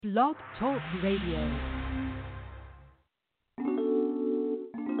Blog Talk Radio.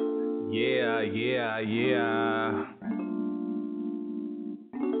 Yeah.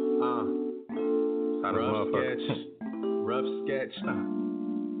 Rough sketch.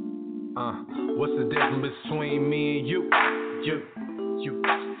 What's the difference between me and you?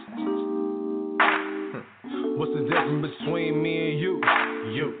 What's the difference between me and you?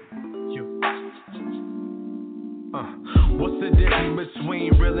 What's the difference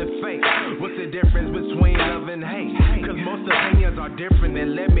between real and fake? What's the difference between love and hate? Cause most opinions are different,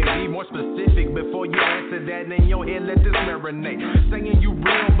 and let me be more specific before you answer that. In your head, let this marinate. Saying you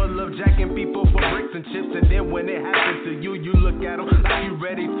real, but love jacking people for bricks and chips, and then when it happens to you, you look at them like you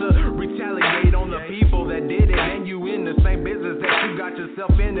ready to retaliate on the people that did it, and you in the same business that you got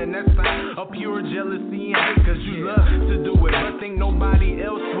yourself in, and that's like a pure jealousy and hate, cause you love to do it, but think nobody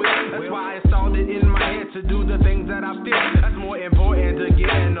else will. That's why I installed it in my head to do the things that I feel. That's more important to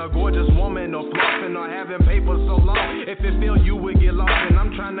getting a gorgeous woman or flossing or having paper so long. If it feel you would get lost, and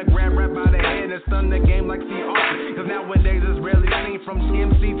I'm trying to grab right by the head and stun the game like C. Austin. Cause nowadays it's rarely seen from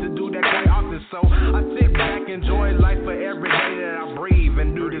MC to do that quite often. So I sit back, enjoy life for every day that I breathe,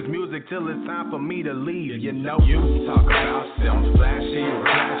 and do this music till it's time for me to leave. You know, you talk about some flashy,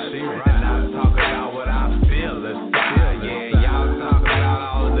 and I talk about what I feel inside. Yeah, y'all talk about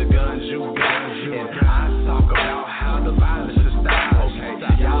all the guns you got, and I talk about how the violence is style. Okay,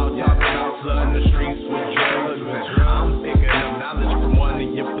 y'all talk about flooding the streets with drugs, and I'm picking up knowledge from one of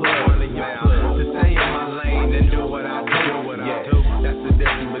your plugs. To stay in my lane and do what I do. That's the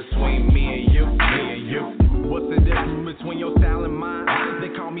difference between me and you. What's the difference between your style and mine? They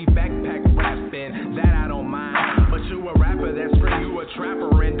call me backpack rapping, that I don't mind. But you a rapper that's free, you a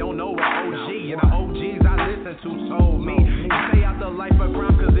trapper and don't know an OG. And the OGs I listen to told me, stay out the life of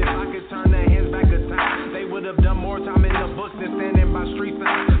crime, cause if I could turn their hands back of time, they would have done more time in the books than standing by street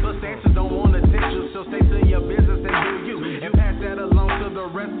signs. But stances don't want attention, so stay to your business and do you, and pass that along to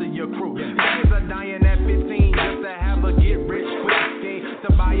the rest of your crew. Kids are dying at 15 just to have a get rich quick scheme, to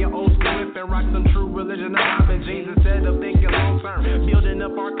buy an old school whip and rock some true religion of Robin jeans instead of thinking long term, building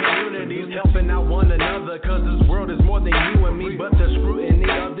up our communities, helping out one another, cause this world is more than you and me. But the scrutiny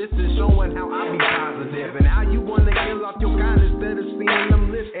of this is showing how I be positive, and how you wanna kill off your kind instead of seeing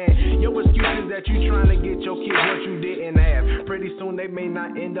them live. And your excuse is that you trying to get your kids what you didn't have. Pretty soon they may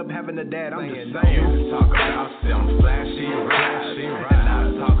not end up having a dad. I'm just saying. You talk about some flashy, and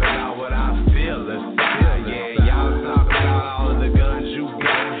I talk about what I feel inside. Yeah, y'all talk about all of the guns you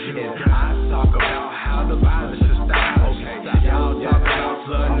got, and I talk about how the violence is style. Okay, y'all talk about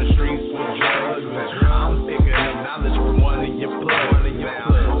flooding the streets with drugs, and I'm picking up knowledge from one of your plugs.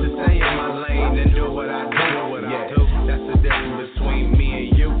 To stay in my lane and do what I do. That's the difference between me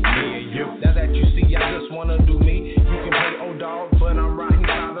and you. Now that you see, I just wanna do me. You can play old dog, but I'm Raheem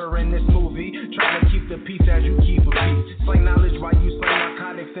Father in this movie. Trying to keep the peace as you keep a peace. Slang knowledge while you slang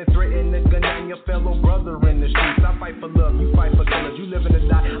narcotics and threaten the gun on your fellow brother in the streets. I fight for love, you fight for colors. You live in the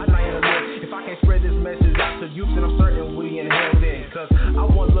die, I die in the live. If I can't spread this message out to youth, then I'm certain we in hell then. Cause I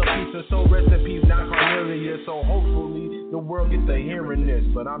want love, peace, and soul. Rest in peace, Don Cornelius. So hopefully the world gets to hearing this.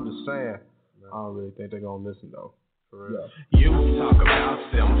 But I'm just saying, I don't really think they're gonna listen though. Yeah. You talk about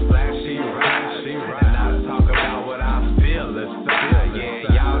some flashy, and I talk about what I feel inside.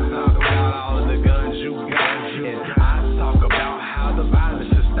 Yeah, y'all talk about all of the guns you got, and I talk about how the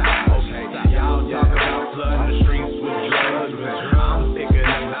violence is style. Okay, y'all talk about flooding the streets with drugs, and I'm picking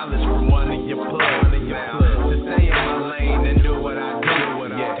up knowledge from one of your plugs. To stay in my lane and do what I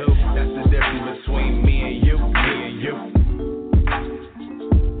do. That's the difference between me and you.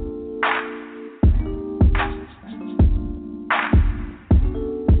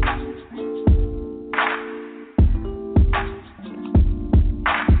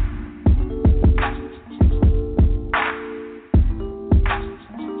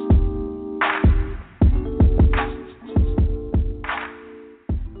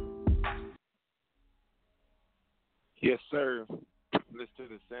 Yes, sir. Listen to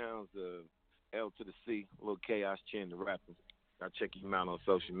the sounds of L to the C, Lil Chaos Chin, the rapper. Y'all check him out on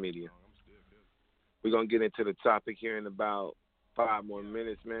social media. We're going to get into the topic here in about 5 more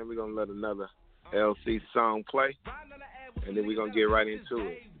minutes, man. We're going to let another LC song play, and then we're going to get right into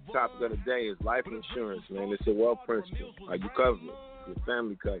it. The topic of the day is life insurance, man. It's a wealth principle. Are you covered? Your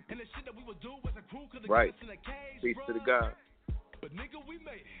family covered? Right. Peace to the God. But nigga, we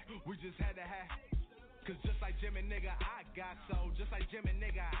made it. We just had to have. Cause just like Jimmy, nigga, I got soul. Just like Jimmy,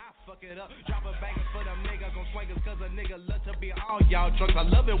 nigga, I fuck it up. Drop a bangers for them niggas on swingers, cause a nigga love to be all y'all drunks. I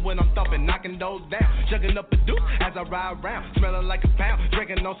love it when I'm thumping, knocking those down. Jugging up a deuce as I ride around. Smelling like a pound,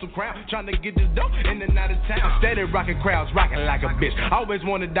 drinking on some crown. Trying to get this dope in and out of town. Steady rocking crowds, rocking like a bitch. Always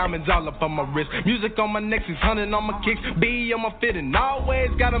wanted diamonds all up on my wrist. Music on my neck, 600 on my kicks. B on my fit, and always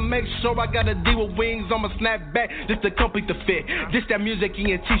gotta make sure I got a D with wings on my snapback just to complete the fit. This that music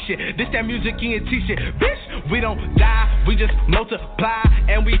ENT shit. This that music ENT shit. Bitch, we don't die, we just multiply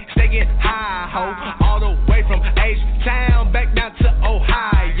and we stay getting high, ho. All the way from H-Town back down to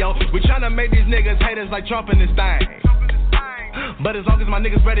Ohio. We tryna make these niggas haters like Trump in this thing. But as long as my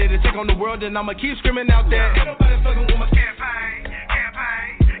niggas ready to take on the world, then I'ma keep screaming out there. Ain't nobody fucking with my campaign.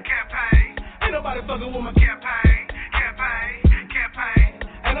 Ain't nobody fucking with my campaign.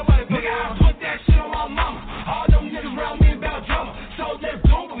 Ain't nobody fucking with my put that shit on my mama. All them niggas around me about drama. So let's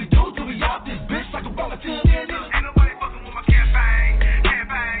do what we do till we off this bitch like a brother till the end. Ain't nobody fucking with my campaign. Ain't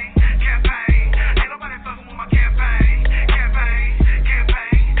nobody fucking with my campaign. Ain't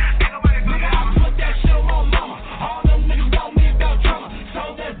nobody fucking. Nigga, I put that shit on my mama. All them niggas around me about drama. So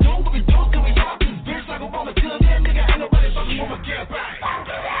let's do what we do till we off this bitch like a brother till the end. Nigga, ain't nobody fucking with my campaign.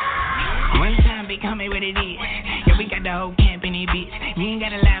 One time, big homie, what it is. Yeah, we got the whole camp in these beats. You ain't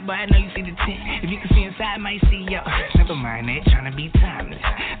gotta lie, but I know you see the tent. If you can see inside, I might see yo. Never mind that, tryna be timeless.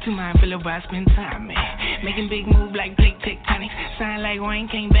 Too mindful of where I spend time, man. Making big moves like plate tectonic. Sign like Wayne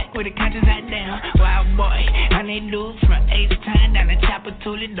came back with a conscious eye down. Wild boy, I need dudes from H-Town down to Chopper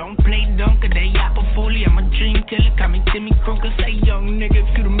Toolie. Don't play dumb, cause they yappa fully. I'm a dream killer, call me Timmy Kruger. Say young nigga,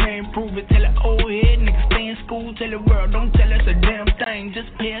 if you the man, prove it. Tell an old head nigga, stay in school. Tell the world, don't tell us a damn thing. Just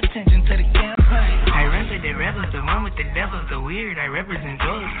pay attention to the campaign. I run to the rebels, the one with the devils, the weird. I represent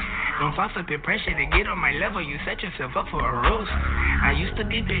those. Don't fall for peer pressure to get on my level. You set yourself up for a roast. I used to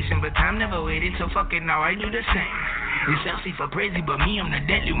be patient, but time never waited. So fuck it, now I do the same. You sexy for crazy, but me, I'm the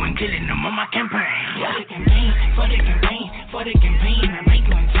deadly one, killing them on my campaign. For the campaign, for the campaign, for the campaign. I make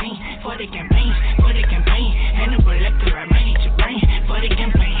you insane. For the campaign, for the campaign. Hannibal Lecter, I might eat your brain. For the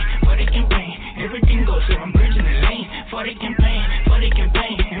campaign, for the campaign. Everything goes, so I'm bridging the lane. For the campaign, for the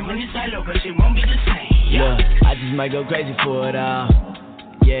campaign. And when it's all over, shit won't be the same. Look, I just might go crazy for it all.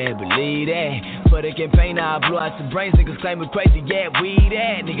 Yeah, believe that. For the campaign, I blew out some brains. Niggas claim we're crazy, yeah, we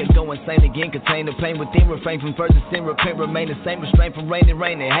that. Niggas go insane again, contain the pain within. Refrain from first to sin, repent, remain the same. Restrain from raining.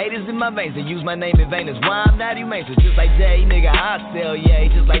 Haters in my veins, they use my name in vain. That's why I'm not humane. So just like Jay, nigga, I'll sell, yeah.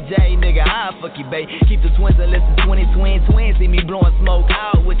 Just like Jay, nigga, I'll fuck you, babe. Keep the twins and listen, twins. See me blowing smoke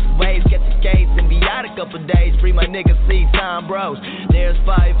out with your waves. Get the skates and be out a couple days. Free my niggas, see time bros. There's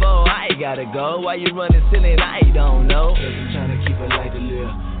 5-0, I ain't gotta go. Why you running silly? I don't know. Cause I'm trying to keep it like the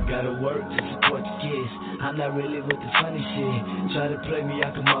lil'. Gotta work to support the kids. I'm not really with the funny shit. Try to play me,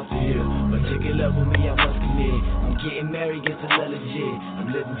 I come off the hill. But take it up with me, I must commit. I'm getting married, gets a lot legit.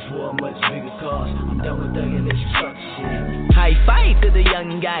 I'm living for a much bigger cause. I'm done with thugging, let you start the shit. High five to the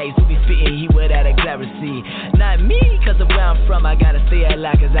young guys who be spitting heat without a clarity. Not me, cause of where I'm from, I gotta stay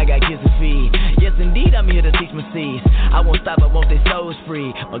alive cause I got kids to feed. Yes indeed, I'm here to teach my seeds. I won't stop, I want their souls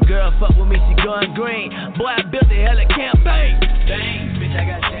free. My girl fuck with me, she going green. Boy, I built a hella campaign. Dang, bitch, I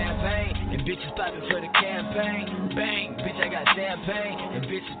got champagne. And bitches poppin' for the campaign. Bang, bitch, I got champagne. And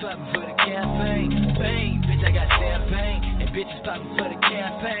bitches poppin' for the campaign. Bang, bitch, I got champagne. And bitches poppin' for the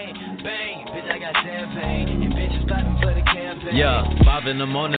campaign. Bang, bitch, I got champagne. And bitches poppin' for the campaign. Yeah, 5 in the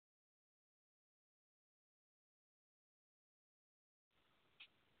morning.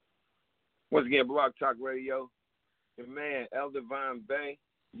 Once again, Block Talk Radio. Your man, Elder Von Bay.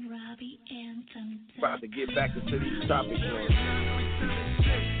 Robbie Anthem. About to get back into these topics.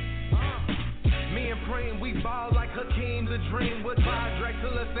 Me and Preem, we ball like Hakeem the Dream with Clyde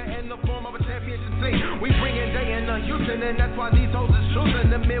Drexler in the form of a championship team. We bring in day in Houston, and that's why these hoes is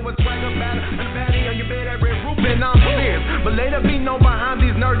choosing the mid with swagger batter and a baddie on your bed every roof, and I'm serious. But later be known behind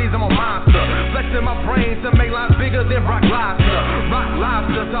these nerdies, I'm a monster. Flexing my brain to make life bigger than Rock Lobster. Rock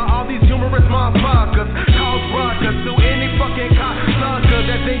Lobster to all these humorous motherfuckers. Cause ruckers to any fucking cocksucker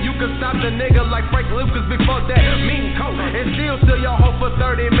that think you can stop the nigga like Frank Lucas before that mean coat. And still your hoe for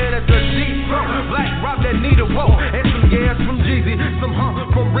 30 minutes of deep throat. Black rock that need a woe. And some gas from Jeezy, some hump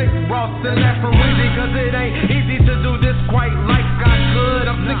from Rick Ross, and that from Weezy. Cause it ain't easy to do this quite like I could.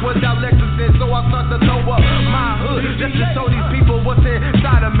 I'm sick without Lexington, so I start to throw up my hood. Just to show these people what's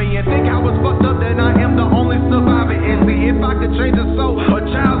inside of me. And think I was fucked up, that I am the only survivor. And see if I could change a soul, a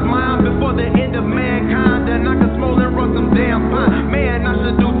child's mind before the end of mankind, then I could smolder and run some damn pine. Man, I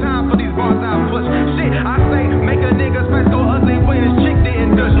should do time for these bars I push. Shit, I say, make a nigga's face go ugly when his chick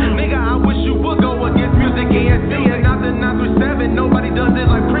didn't dush. Nigga, I wish you would go against music ENT and not the 937. Nobody does it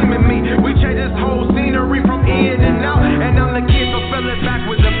like Preem and me. We change this whole scenery from in and out, and I'm the kid for spelling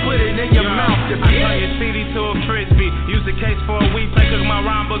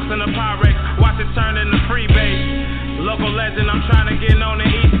books in a Pyrex, watch it turn into freebase. Local legend, I'm trying to get on the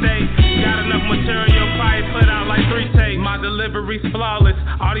East State. Got enough material, probably put out like 3 tapes. My delivery's flawless.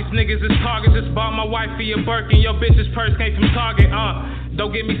 All these niggas is target. Just bought my wife for your Birkin. Your bitch's purse came from Target. Don't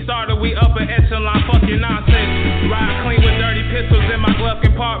get me started. We upper echelon. Fuck your nonsense. Ride clean with dirty pistols in my glove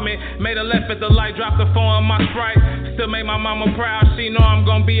compartment. Made a left at the light, dropped the phone on my Sprite. Still made my mama proud. She know I'm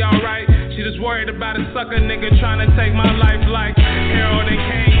gonna be alright. She just worried about a sucker nigga trying to take my life like Harold and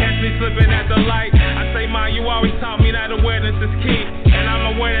Kane. Catch me slipping at the light. I say, Ma, you always taught me that awareness is key. And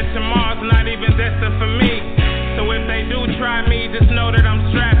I'm aware that tomorrow's not even destined for me. So if they do try me, just know that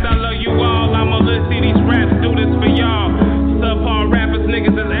I'm strapped. I love you all. I'ma let see these raps do this for y'all. Subpar rappers,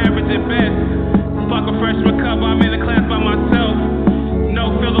 niggas is average at best. Fuck a freshman cover, I'm in the class by myself.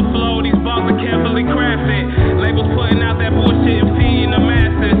 No filler flow, these balls are carefully crafted. Labels putting out that bullshit and feeding the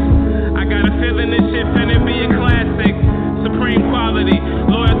masses. I got a feeling this shit finna be a classic. Supreme quality,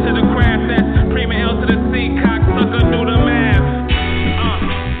 loyal to the craft. That's Prima L to the C, cocksucker, do the math.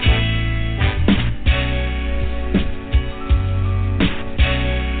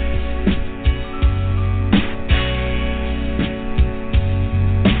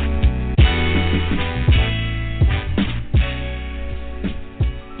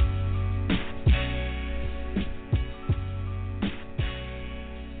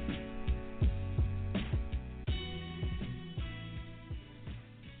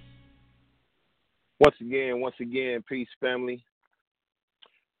 Once again, peace, family.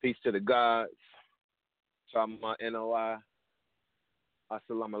 Peace to the gods. Shama NOI.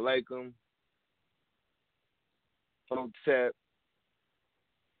 Assalamu alaikum. Hotep.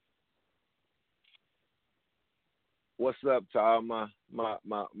 What's up to all my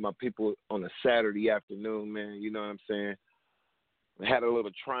people on a Saturday afternoon, man? You know what I'm saying? I had a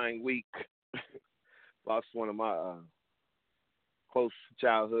little trying week. Lost one of my close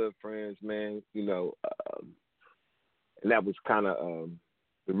childhood friends, man, you know, and that was kind of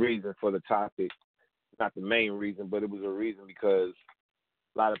the reason for the topic. Not the main reason, but it was a reason because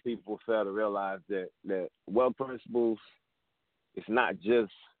a lot of people fail to realize that wealth principles, it's not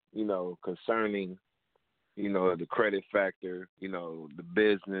just, you know, concerning, you know, the credit factor, you know, the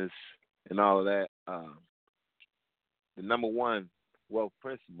business and all of that. The number one wealth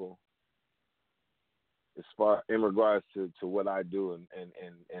principle, as far in regards to what I do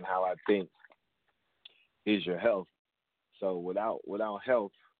and how I think, is your health. So without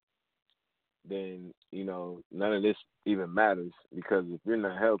health, then, you know, none of this even matters, because if you're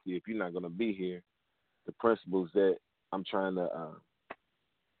not healthy, if you're not going to be here, the principles that I'm trying to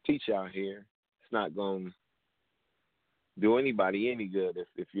teach out here, it's not going to do anybody any good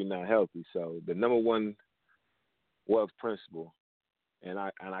if you're not healthy. So the number one wealth principle, and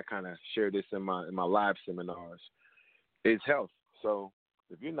I kind of share this in my live seminars, is health. So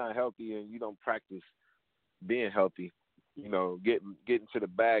if you're not healthy and you don't practice being healthy, you know, getting to the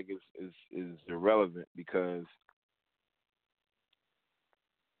bag is irrelevant, because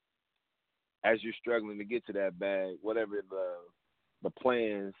as you're struggling to get to that bag, whatever the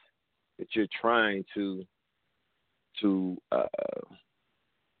plans that you're trying to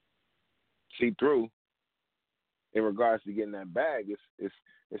see through in regards to getting that bag,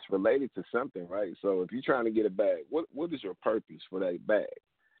 it's related to something, right? So if you're trying to get a bag, what is your purpose for that bag?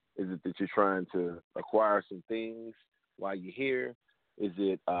 Is it that you're trying to acquire some things while you're here? Is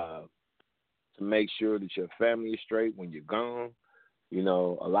it to make sure that your family is straight when you're gone? You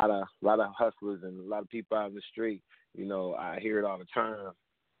know, a lot of hustlers and a lot of people out in the street, you know, I hear it all the time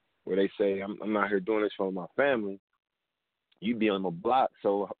where they say, I'm not here doing this for my family. You be on the block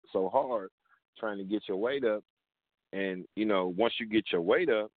so hard trying to get your weight up. And, you know, once you get your weight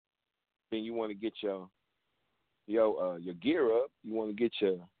up, then you want to get your gear up. You want to get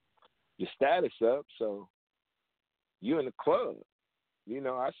your status up. So you in the club. You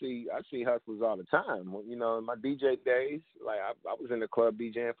know, I see hustlers all the time. You know, in my DJ days, like I was in the club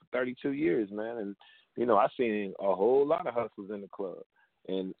DJing for 32 years, man. And, you know, I seen a whole lot of hustlers in the club.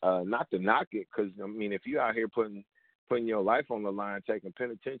 And not to knock it, because, I mean, if you're out here putting your life on the line, taking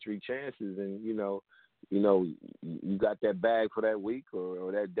penitentiary chances, and, you know, you got that bag for that week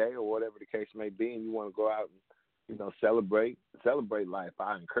or that day or whatever the case may be, and you want to go out and, you know, celebrate life,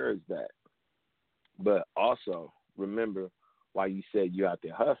 I encourage that. But also remember why you said you're out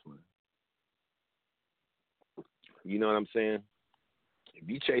there hustling. You know what I'm saying? If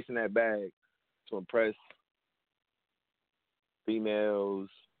you chasing that bag to impress females,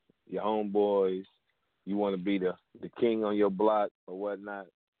 your homeboys, you want to be the king on your block or whatnot,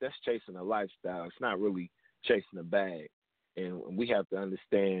 that's chasing a lifestyle. It's not really chasing a bag. And we have to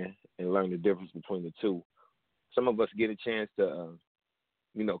understand and learn the difference between the two. Some of us get a chance to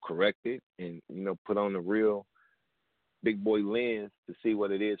corrected and put on the real big boy lens to see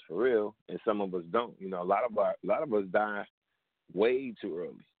what it is for real. And some of us don't. A lot of us die way too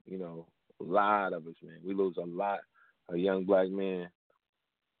early. A lot of us, man. We lose a lot of young black men.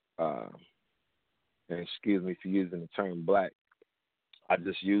 And excuse me for using the term black. I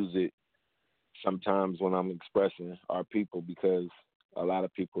just use it sometimes when I'm expressing our people because a lot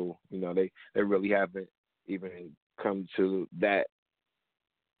of people, they really haven't even come to that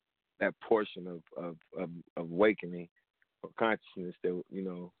portion of awakening or consciousness that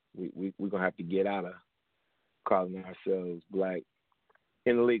we're gonna have to get out of calling ourselves black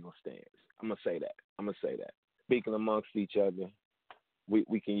in the legal stance. I'm gonna say that. Speaking amongst each other,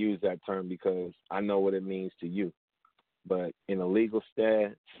 we can use that term because I know what it means to you. But in a legal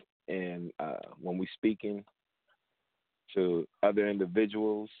stance and when we're speaking to other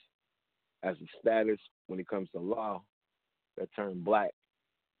individuals as a status when it comes to law, that term black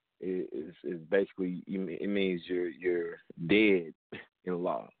is basically, it means you're dead in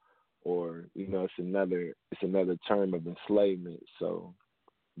law, or it's another term of enslavement. So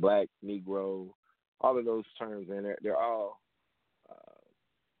black, Negro, all of those terms, and they're all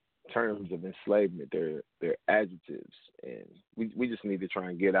terms of enslavement. They're adjectives, and we just need to try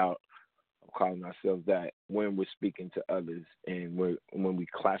and get out of calling ourselves that when we're speaking to others and when we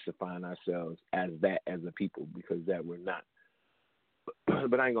classifying ourselves as that as a people, because that we're not.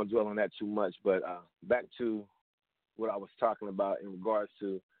 But I ain't gonna dwell on that too much. But back to what I was talking about in regards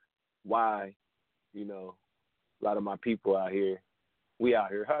to why, a lot of my people out here, we out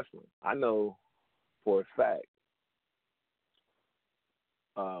here hustling. I know for a fact,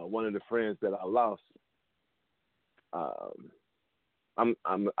 one of the friends that I lost, I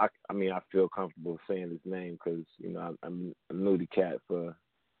feel comfortable saying his name because I knew the cat for a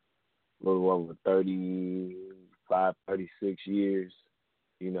little over 35, 36 years.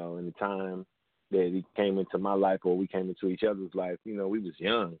 In the time that he came into my life or we came into each other's life, we was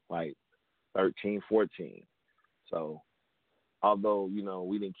young, like 13, 14. So although,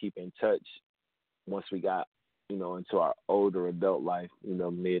 we didn't keep in touch once we got, into our older adult life,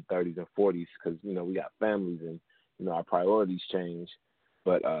 mid 30s and 40s, because, we got families and, our priorities change.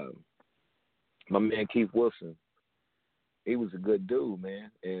 But my man Keith Wilson, he was a good dude, man.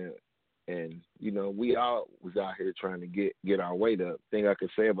 And we all was out here trying to get our weight up. Thing I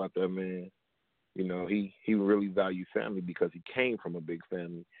could say about that man, he really valued family because he came from a big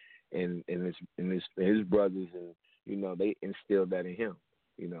family, and his brothers, and they instilled that in him.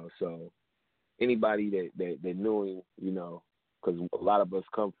 So anybody that knew him, because a lot of us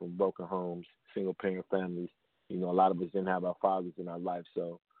come from broken homes, single parent families. A lot of us didn't have our fathers in our life.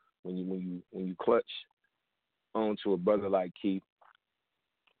 So when you clutch onto a brother like Keith,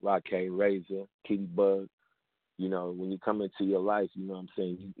 Raquel, Razor, Kitty Bug, when you come into your life,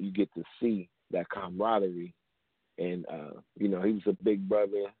 you get to see that camaraderie. And, he was a big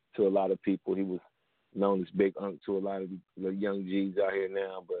brother to a lot of people. He was known as Big Unc to a lot of the young G's out here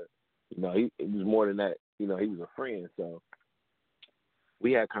now. But, it was more than that. He was a friend. So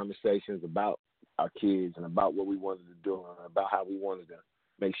we had conversations about our kids and about what we wanted to do and about how we wanted to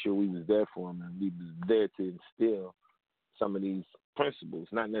make sure we was there for them. And we was there to instill some of these principles,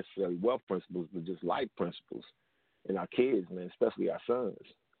 not necessarily wealth principles, but just life principles in our kids, man, especially our sons.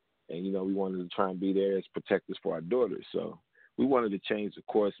 And, we wanted to try and be there as protectors for our daughters. So we wanted to change the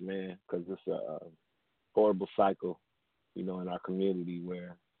course, man, because it's a horrible cycle, in our community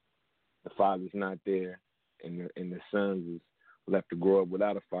where the father's not there and the sons is left to grow up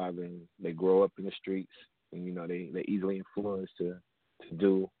without a father, and they grow up in the streets, and, they easily influenced to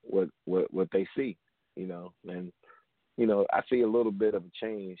do what they see, and I see a little bit of a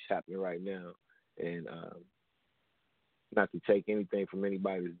change happening right now, and not to take anything from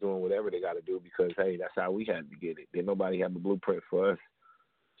anybody that's doing whatever they got to do, because, hey, that's how we had to get it. Did nobody have the blueprint for us?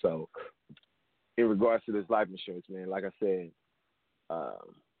 So in regards to this life insurance, man, like I said,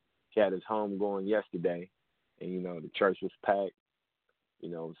 he had his home going yesterday, and, the church was packed. It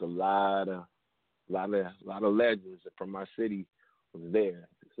was a lot of legends from our city was there.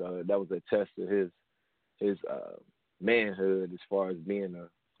 So that was a test of his manhood as far as being a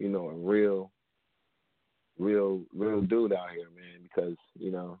real dude out here, man, because,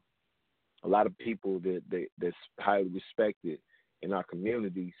 a lot of people that's highly respected in our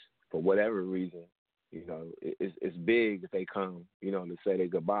communities for whatever reason, it's big that they come, to say their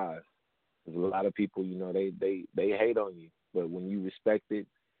goodbyes. There's a lot of people, they hate on you, but when you respected,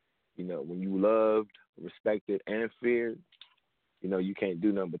 when you loved, respected, and feared, you can't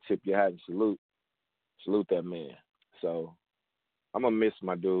do nothing but tip your hat and salute that man. So I'm gonna miss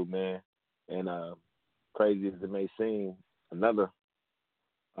my dude, man. And crazy as it may seem, another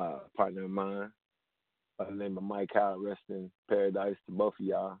partner of mine by the name of Mike Howard. Rest in paradise to both of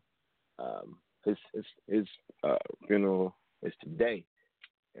y'all. His funeral is today,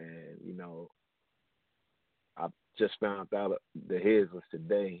 and I just found out that his was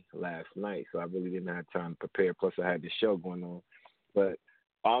today, last night, so I really didn't have time to prepare. Plus, I had the show going on. But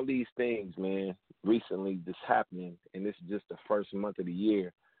all these things, man, recently just happening, and this is just the first month of the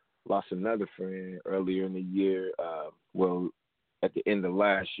year. Lost another friend earlier in the year, at the end of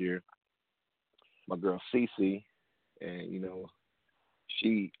last year, my girl Cece, and,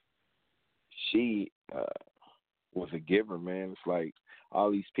 she was a giver, man. It's like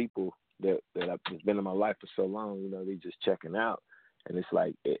all these people that have been in my life for so long, they just checking out, and it's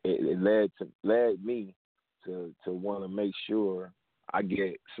like it led me to want to make sure I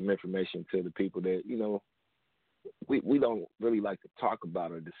get some information to the people that we don't really like to talk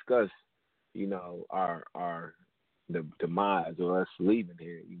about or discuss, our the demise or us leaving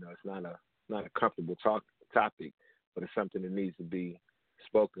here. It's not a comfortable topic, but it's something that needs to be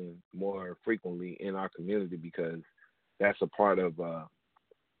spoken more frequently in our community, because that's a part of the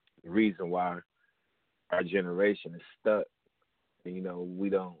reason why our generation is stuck. And, we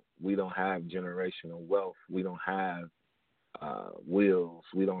don't have generational wealth. We don't have wills.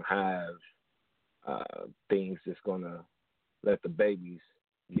 We don't have things that's gonna let the babies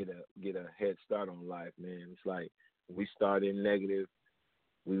get a head start on life, man. It's like we start in negative,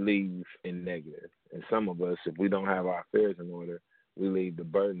 we leave in negative. And some of us, if we don't have our affairs in order, we leave the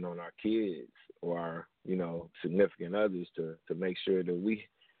burden on our kids or our, significant others to make sure that we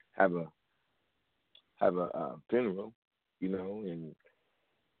have a funeral, and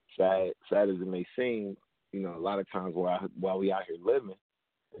sad as it may seem, a lot of times while we out here living,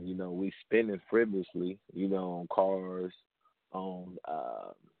 and, we spending frivolously, on cars, on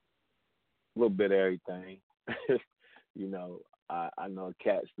a little bit of everything. I know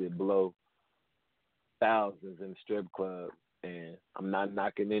cats that blow thousands in the strip club, and I'm not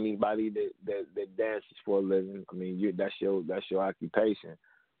knocking anybody that dances for a living. I mean, that's your occupation.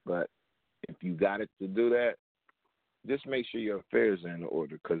 But if you got it to do that, just make sure your affairs are in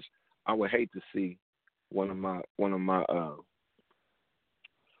order, because I would hate to see one of my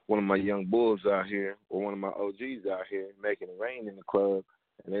young bulls out here, or one of my OGs out here making it rain in the club,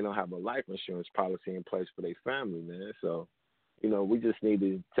 and they don't have a life insurance policy in place for their family, man. So, we just need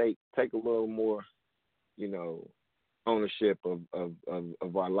to take a little more, ownership of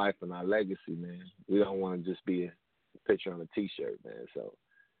our life and our legacy, man. We don't want to just be a picture on a T-shirt, man. So,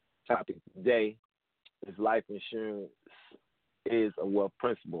 topic today is life insurance is a wealth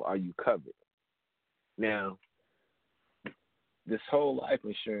principle. Are you covered? Now, this whole life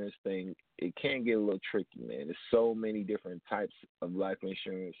insurance thing, it can get a little tricky, man. There's so many different types of life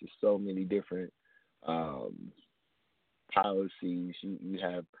insurance. There's so many different policies. You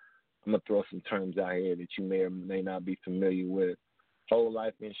have, I'm going to throw some terms out here that you may or may not be familiar with. Whole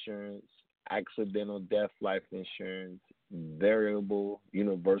life insurance, accidental death life insurance, variable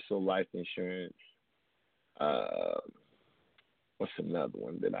universal life insurance. What's another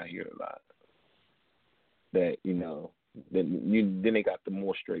one that I hear a lot? That, then they got the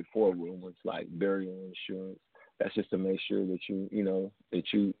more straightforward ones like burial insurance. That's just to make sure that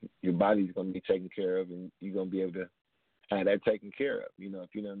your body's going to be taken care of, and you're going to be able to have that taken care of.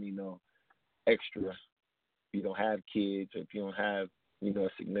 If you don't need no extra, if you don't have kids, or if you don't have, a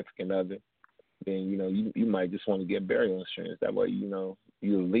significant other, then, you might just want to get burial insurance. That way, you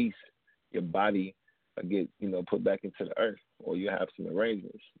at least your body will get, put back into the earth, or you have some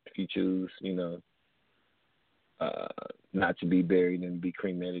arrangements. If you choose, not to be buried and be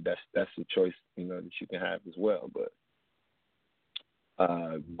cremated, that's a choice, that you can have as well. But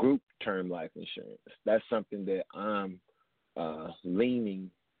group term life insurance, that's something that I'm leaning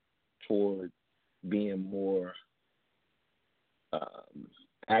toward being more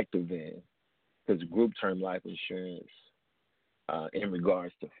active in, because group term life insurance, in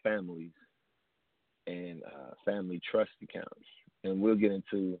regards to families and family trust accounts, and we'll get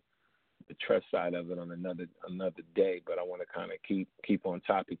into the trust side of it on another day, but I want to kind of keep on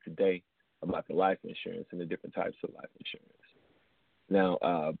topic today about the life insurance and the different types of life insurance. Now,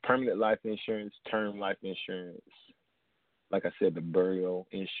 permanent life insurance, term life insurance, like I said, the burial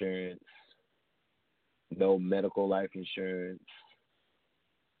insurance, no medical life insurance,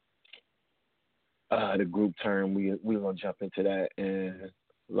 the group term, we're going to jump into that, and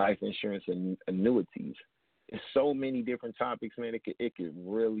life insurance and annuities. There's so many different topics, man. It could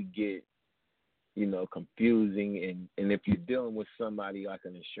really get, confusing. And if you're dealing with somebody like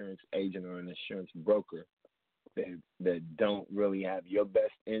an insurance agent or an insurance broker that don't really have your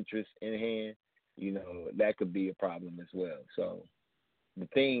best interest in hand, that could be a problem as well. So the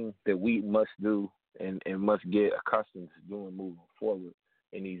thing that we must do and must get accustomed to doing moving forward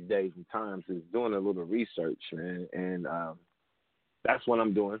in these days and times is doing a little research, man. And that's what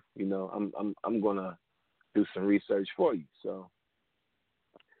I'm doing. You know, I'm gonna do some research for you. So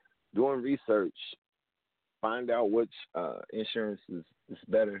doing research, find out which insurance is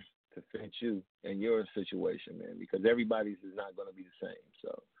better to fit you and your situation, man, because everybody's is not going to be the same.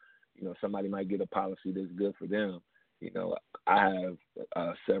 So, you know, somebody might get a policy that's good for them. You know, I have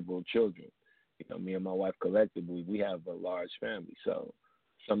several children. You know, me and my wife collectively, we have a large family. So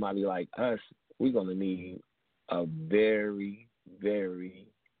somebody like us, we're going to need a very, very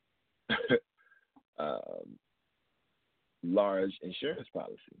large insurance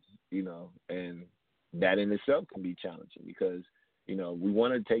policy, you know, and that in itself can be challenging because, you know, we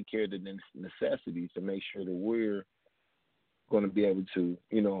want to take care of the necessities to make sure that we're going to be able to,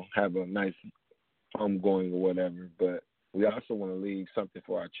 you know, have a nice home going or whatever, but we also want to leave something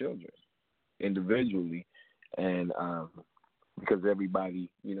for our children individually, and because everybody,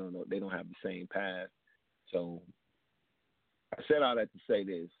 you know, they don't have the same path. So I said all that to say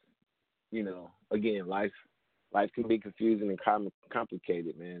this, you know, again, life can be confusing and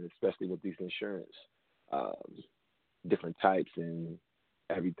complicated, man, especially with these insurance, different types and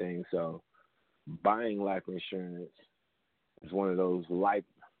everything. So buying life insurance is one of those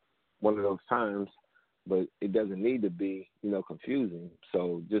times, but it doesn't need to be, you know, confusing.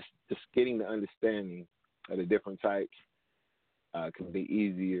 So just getting the understanding of the different types can be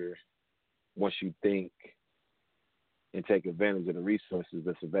easier once you think and take advantage of the resources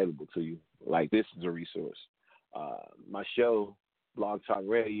that's available to you. Like this is a resource. My show,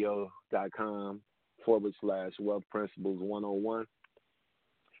 blogtalkradio.com/Wealth Principles 101.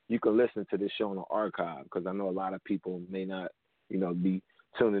 You can listen to this show on the archive because I know a lot of people may not, you know, be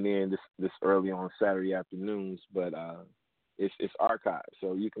tuning in this early on Saturday afternoons, but it's archived.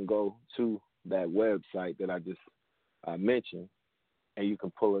 So you can go to that website that I just mentioned, and you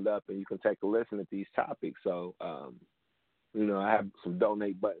can pull it up and you can take a listen at these topics. So, you know, I have some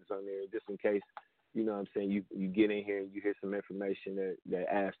donate buttons on there just in case, you know what I'm saying, you get in here and you hear some information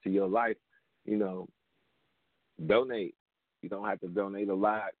that adds to your life, you know, donate. You don't have to donate a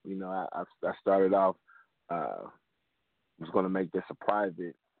lot. You know, I started off, was going to make this a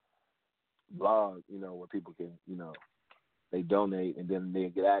private blog, you know, where people can, you know, they donate and then they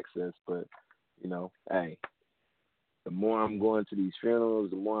get access. But, you know, hey, the more I'm going to these funerals,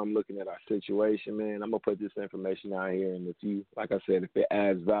 the more I'm looking at our situation, man, I'm going to put this information out here. And if you, like I said, if it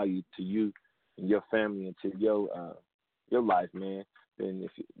adds value to you and your family and to your life, man, then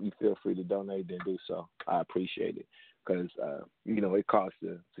if you feel free to donate, then do so. I appreciate it because, you know, it costs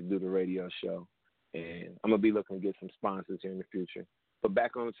to do the radio show. And I'm going to be looking to get some sponsors here in the future. But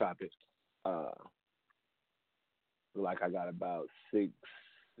back on the topic, like I got about 8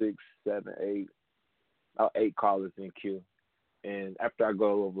 callers in queue. And after I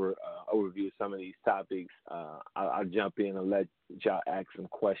go over, overview some of these topics, I'll jump in and let y'all ask some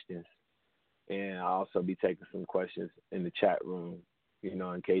questions. And I'll also be taking some questions in the chat room, you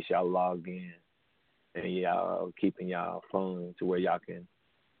know, in case y'all log in and y'all keeping y'all phone to where y'all can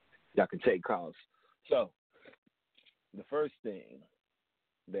take calls. So the first thing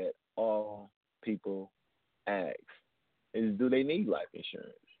that all people ask is, do they need life insurance?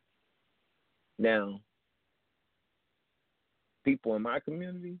 Now, people in my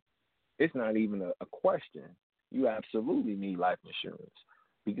community, it's not even a question. You absolutely need life insurance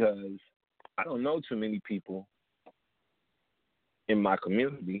because I don't know too many people in my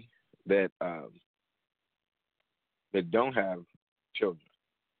community that don't have children,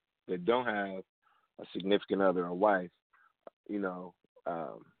 that don't have a significant other or wife. You know,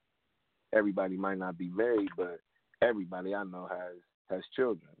 everybody might not be married, but everybody I know has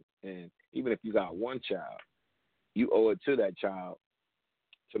children. And even if you got one child, you owe it to that child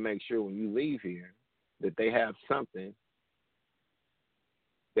to make sure when you leave here that they have something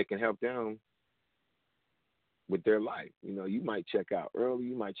that can help them with their life. You know, you might check out early,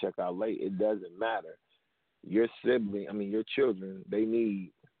 you might check out late. It doesn't matter. Your your children, they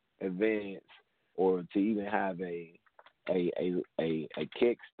need advance or to even have a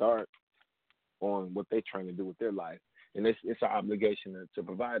kick start on what they're trying to do with their life. And it's an obligation to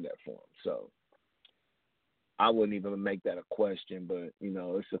provide that for them. So I wouldn't even make that a question, but, you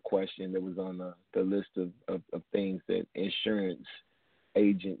know, it's a question that was on the list of things that insurance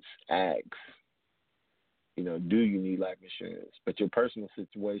agents ask. You know, do you need life insurance? But your personal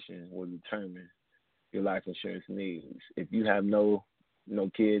situation will determine your life insurance needs. If you have no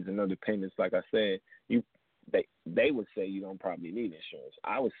kids and no dependents, like I said, they would say you don't probably need insurance.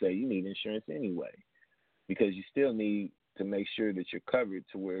 I would say you need insurance anyway because you still need to make sure that you're covered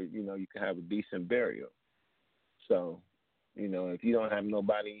to where, you know, you can have a decent burial. So, you know, if you don't have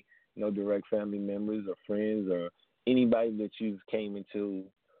nobody, no direct family members or friends or anybody that you've came into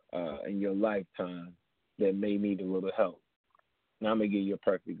in your lifetime that may need a little help. Now I'm going to give you a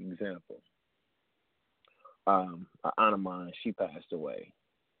perfect example. An aunt of mine, she passed away.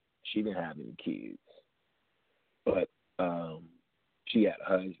 She didn't have any kids, but she had a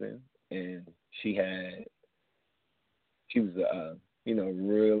husband, and she was you know,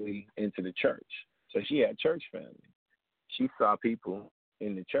 really into the church. So she had church family. She saw people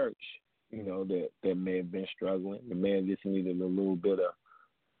in the church, you know, that may have been struggling. The man just needed a little bit of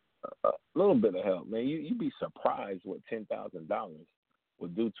help. Man, you'd be surprised what $10,000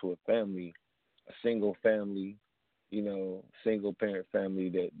 would do to a family, a single family, you know, single parent family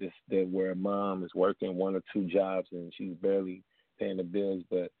that where mom is working 1 or 2 jobs and she's barely paying the bills.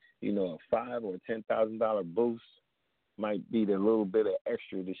 But you know, a $5,000 or $10,000 boost might be the little bit of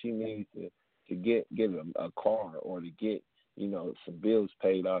extra that she needs to get a car, or to get, you know, some bills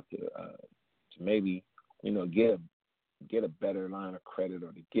paid off, to maybe, you know, get a better line of credit,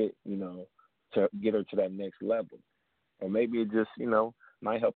 or to get, you know, to get her to that next level. Or maybe it just, you know,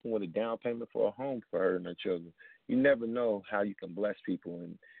 might help them with a down payment for a home for her and her children. You never know how you can bless people.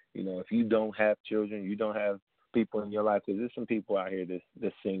 And, you know, if you don't have children, you don't have people in your life, because there's some people out here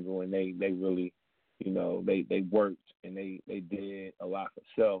that's single, and they really, you know, they worked and they did a lot for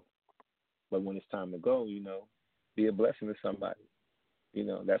self. But when it's time to go, you know, be a blessing to somebody. You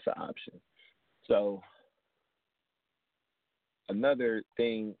know, that's an option. So another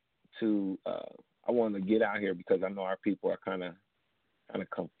thing I want to get out here, because I know our people are kind of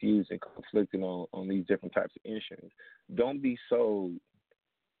confused and conflicted on these different types of insurance. Don't be sold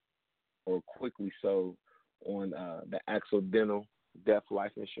or quickly sold on the accidental death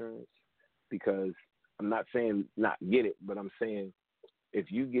life insurance, because I'm not saying not get it, but I'm saying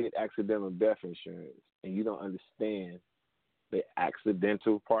if you get accidental death insurance and you don't understand the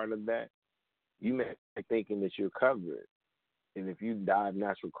accidental part of that, you may be thinking that you're covered. And if you die of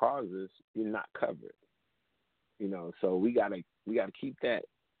natural causes, you're not covered. You know, so we gotta keep that.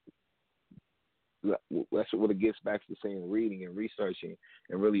 That's what it gets back to saying, reading and researching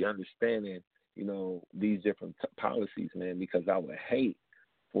and really understanding, you know, these different policies, man, because I would hate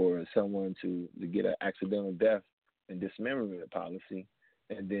for someone to get an accidental death and dismemberment policy,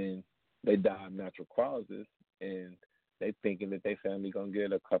 and then they die of natural causes, and they thinking that their family gonna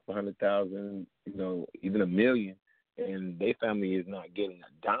get a couple $100,000, you know, even $1 million, and their family is not getting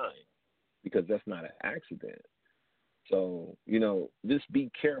a dime, because that's not an accident. So, you know, just be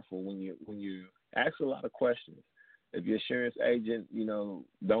careful when you ask a lot of questions. If your insurance agent, you know,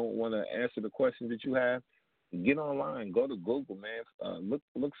 don't want to answer the questions that you have, get online, go to Google, man.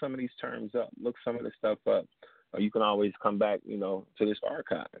 Look some of these terms up, look some of this stuff up. Or you can always come back, you know, to this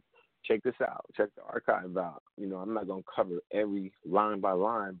archive. Check this out. Check the archive out. You know, I'm not going to cover every line by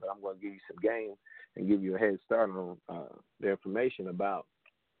line, but I'm going to give you some game and give you a head start on the information about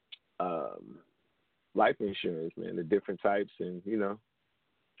life insurance, man, the different types, and, you know,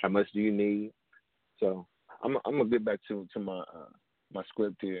 how much do you need. So I'm gonna get back to my my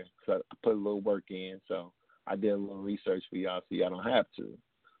script here. So I put a little work in. So I did a little research for y'all, so y'all don't have to.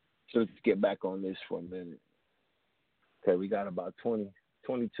 So let's get back on this for a minute. Okay, we got about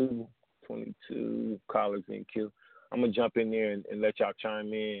 22 callers in queue. I'm gonna jump in there and let y'all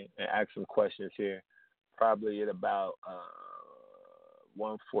chime in and ask some questions here. Probably at about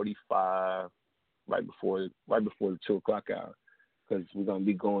 1:45, right before the 2 o'clock hour, because we're gonna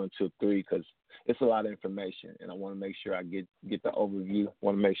be going to 3, because it's a lot of information, and I want to make sure I get the overview.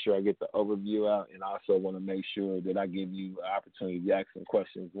 Want to make sure I get the overview out, and also want to make sure that I give you an opportunity to ask some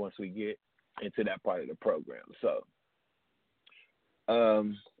questions once we get into that part of the program. So,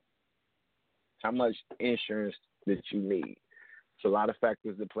 how much insurance that you need? It's a lot of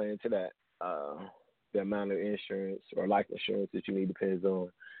factors that play into that. The amount of insurance or life insurance that you need depends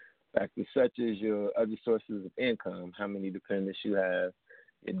on factors such as your other sources of income, how many dependents you have,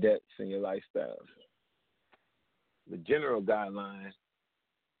 your debts, and your lifestyles. The general guideline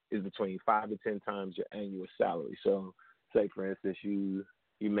is between 5 to 10 times your annual salary. So, say for instance, you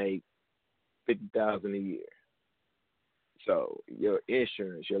make $50,000 a year. So your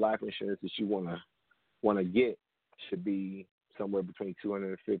insurance, your life insurance that you wanna get should be somewhere between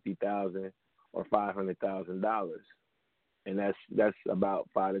 $250,000 or $500,000, and that's about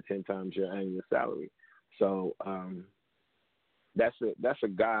 5 to 10 times your annual salary. So that's a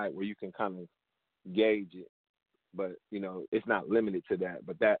guide where you can kind of gauge it, but you know it's not limited to that.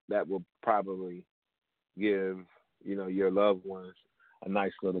 But that will probably give your loved ones a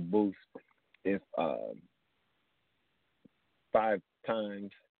nice little boost if 5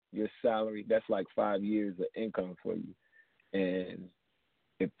 times your salary, that's like 5 years of income for you. And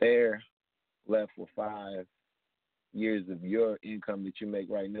if they're left with 5 years of your income that you make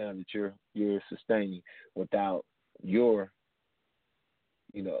right now that you're sustaining without your,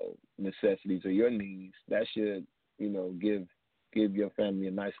 necessities or your needs, that should, give your family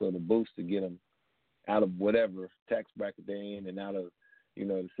a nice little boost to get them out of whatever tax bracket they're in and out of,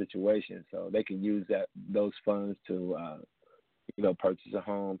 the situation. So they can use those funds to, purchase a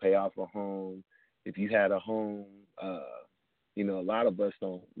home, pay off a home. If you had a home, a lot of us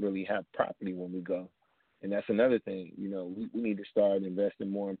don't really have property when we go. And that's another thing, we need to start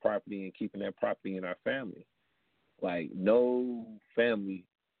investing more in property and keeping that property in our family. Like, no family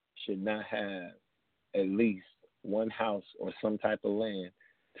should not have at least one house or some type of land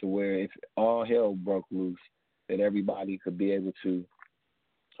to where if all hell broke loose, that everybody could be able to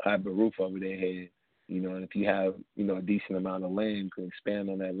have a roof over their head, and if you have, a decent amount of land, you can expand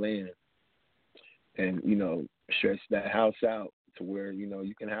on that land and, stretch that house out to where,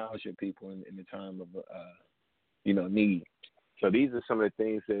 you can house your people in the time of, need. So these are some of the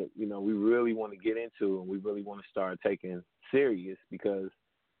things that, we really want to get into and we really want to start taking serious because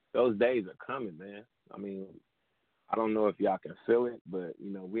those days are coming, man. I mean, I don't know if y'all can feel it, but,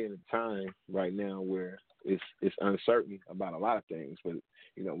 we're in a time right now where it's uncertain about a lot of things. But,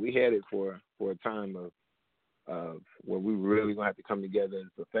 we headed for a time of where we really going to have to come together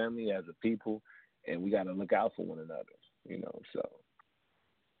as a family, as a people, and we got to look out for one another, So,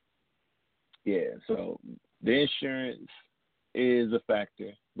 yeah, so the insurance is a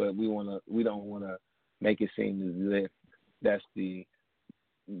factor, but we don't want to make it seem as if that's the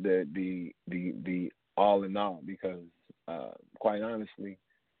all in all, because quite honestly,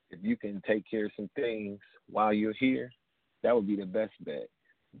 if you can take care of some things while you're here, that would be the best bet.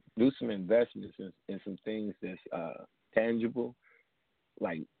 Do some investments in some things that's tangible,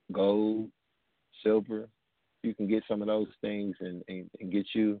 like gold, silver. You can get some of those things and get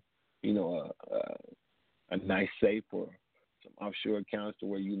you, a nice safe or some offshore accounts to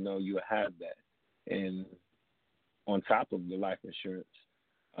where you'll have that. And on top of the life insurance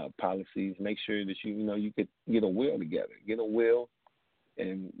policies, make sure that you could get a will together. Get a will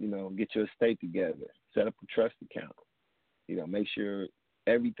and, get your estate together. Set up a trust account. Make sure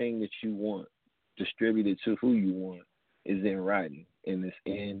everything that you want distributed to who you want is in writing and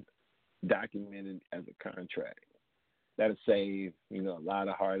it's documented as a contract. That'll save, a lot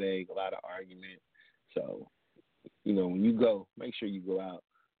of heartache, a lot of argument. So, when you go, make sure you go out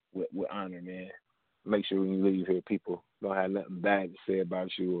with honor, man. Make sure when you leave here, people don't have nothing bad to say about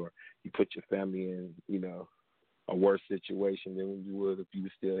you or you put your family in, a worse situation than you would if you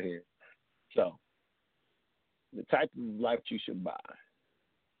were still here. So, the type of life you should buy.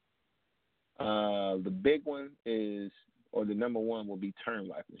 The big one is, or the number one will be term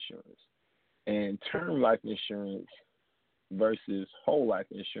life insurance. And term life insurance versus whole life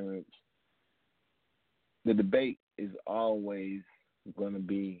insurance, the debate is always going to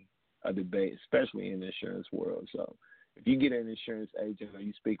be a debate, especially in the insurance world. So if you get an insurance agent or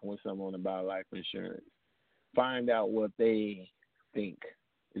you speaking with someone about life insurance, find out what they think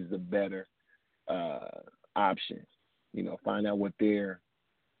is the better option. Find out what they're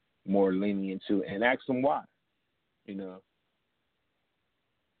more lenient to and ask them why,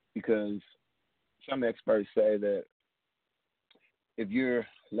 because some experts say that if you're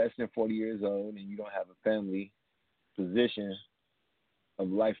less than 40 years old and you don't have a family physician of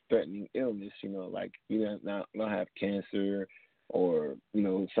life-threatening illness, like you don't have cancer or,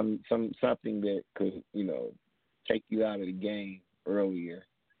 something that could, take you out of the game earlier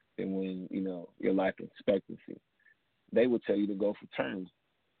than when, your life expectancy, they would tell you to go for term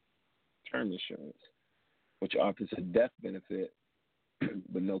insurance, which offers a death benefit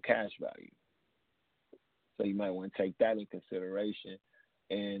but no cash value. So you might want to take that in consideration,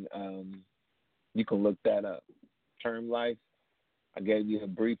 and you can look that up. Term life, I gave you a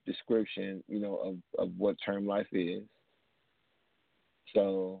brief description, of what term life is.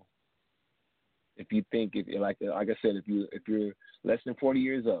 So if you think, like I said, if you're less than 40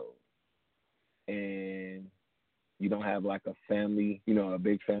 years old and you don't have like a family, a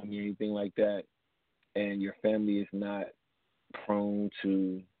big family or anything like that, and your family is not prone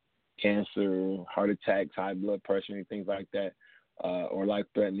to cancer, heart attacks, high blood pressure, and things like that, or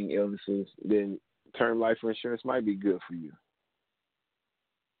life-threatening illnesses, then term life insurance might be good for you.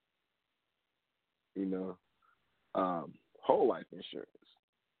 Whole life insurance.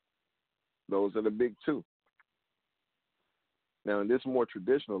 Those are the big two. Now, in this more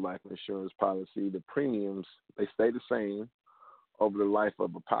traditional life insurance policy, the premiums, they stay the same over the life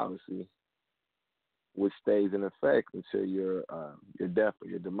of a policy. which stays in effect until your death or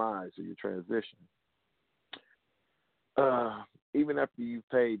your demise or your transition. Even after you've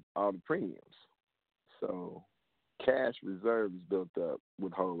paid all the premiums. So cash reserve is built up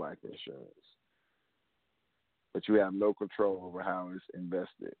with whole life insurance. But you have no control over how it's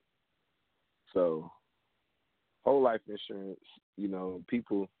invested. So whole life insurance,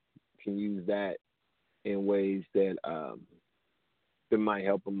 people can use that in ways that might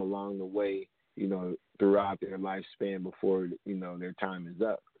help them along the way, throughout their lifespan before, their time is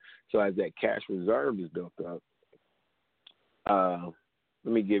up. So as that cash reserve is built up,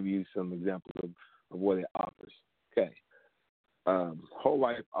 let me give you some examples of what it offers. Okay. Whole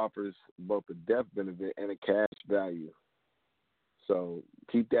life offers both a death benefit and a cash value. So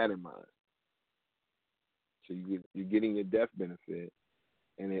keep that in mind. So you're getting your death benefit,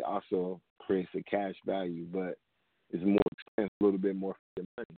 and it also creates a cash value, but it's more expensive, a little bit more for your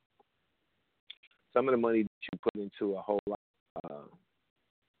money. Some of the money that you put into a whole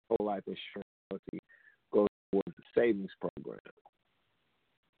life insurance policy goes towards the savings program.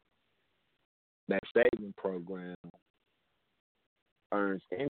 That saving program earns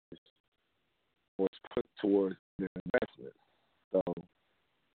interest or is put towards the investments. So,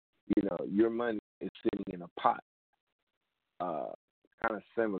 your money is sitting in a pot, kind of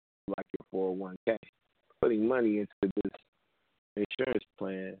similar to like your 401k. Putting money into this insurance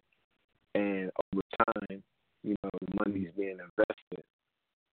plan, and over time, the money is being invested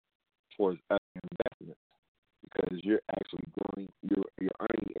towards other investments because you're actually growing, you're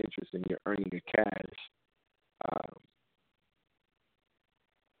earning interest and you're earning a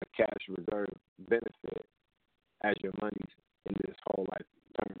cash reserve benefit as your money's in this whole life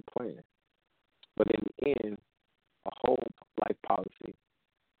term plan. But in the end, a whole life policy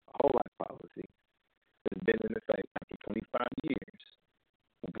has been in effect after 25 years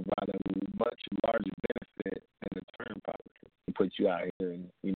and provide a much larger benefit than the term policy. It puts you out here and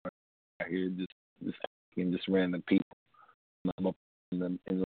just asking just random people. I'm up in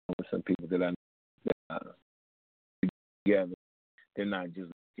with some people that I know that together. They're not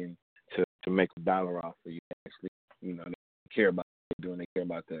just looking to make a dollar off of you. Actually, they care about what they're doing. They care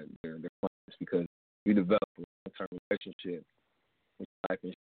about their clients because you develop a long-term relationship with life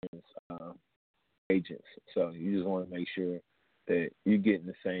insurance agents. So you just want to make sure that you're getting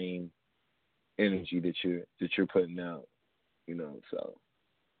the same energy that you're putting out. So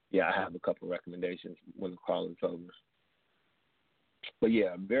yeah, I have a couple of recommendations when the call is over. But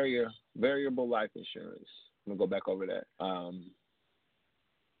yeah, variable life insurance. I'm gonna go back over that.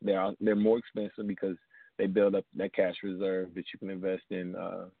 They're more expensive because they build up that cash reserve that you can invest in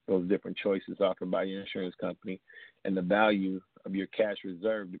those different choices offered by your insurance company, and the value of your cash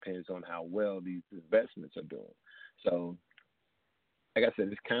reserve depends on how well these investments are doing. So, like I said,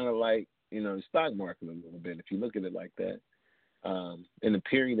 it's kind of like the stock market a little bit if you look at it like that. In a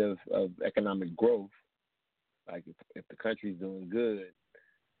period of economic growth, like if the country's doing good,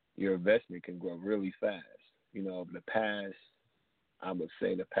 your investment can grow really fast. Over the past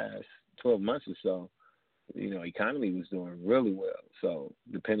 12 months or so, economy was doing really well. So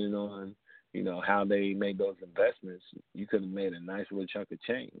depending on, how they made those investments, you could have made a nice little chunk of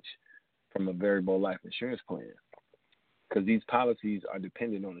change from a variable life insurance plan. Because these policies are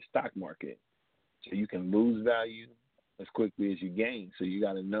dependent on the stock market. So you can lose value as quickly as you gain. So you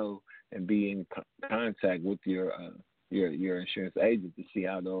got to know and be in contact with your insurance agent to see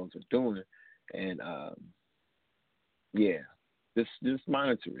how those are doing. And, just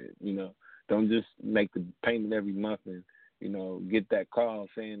monitor it, Don't just make the payment every month and, get that call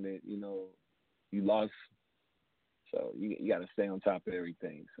saying that, you lost. So you got to stay on top of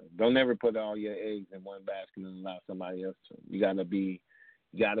everything. So don't ever put all your eggs in one basket and allow somebody else to. You got to be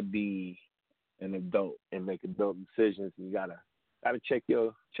an adult and make adult decisions. And you got to check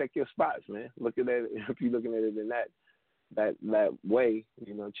your spots, man. Look at it if you're looking at it in that way.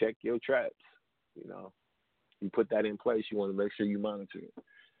 Check your traps. You put that in place. You want to make sure you monitor it.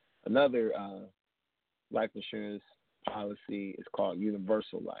 Another life insurance policy is called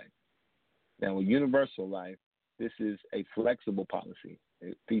Universal Life. Now, with Universal Life, this is a flexible policy.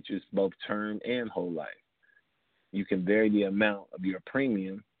 It features both term and whole life. You can vary the amount of your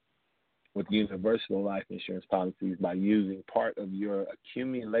premium with universal life insurance policies by using part of your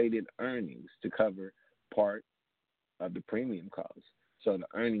accumulated earnings to cover part of the premium cost. So the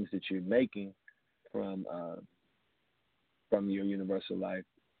earnings that you're making from your universal life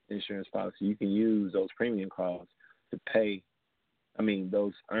insurance policy, you can use those premium costs to pay,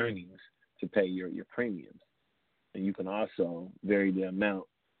 those earnings to pay your premiums. And you can also vary the amount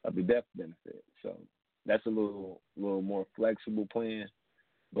of the death benefit. So that's a little more flexible plan,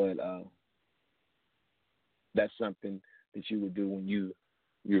 but that's something that you would do when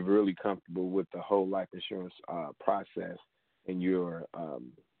you're really comfortable with the whole life insurance process, and you're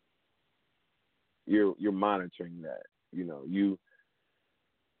monitoring that.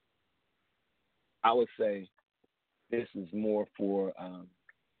 I would say this is more for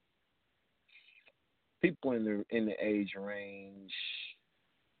people in the age range,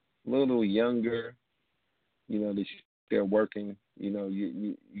 a little younger. That they're working. You're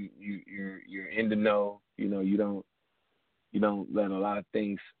in the know. You don't let a lot of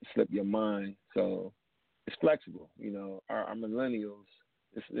things slip your mind. So it's flexible. Our millennials,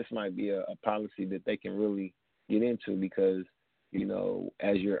 this might be a policy that they can really get into because,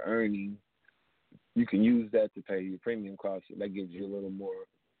 as you're earning, you can use that to pay your premium costs. That gives you a little more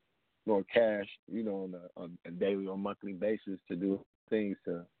cash, on a daily or monthly basis to do things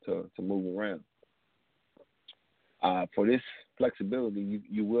to move around. For this flexibility,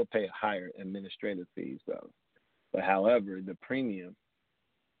 you will pay higher administrative fees, though. But however, the premium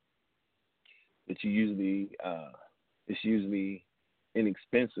that you usually is usually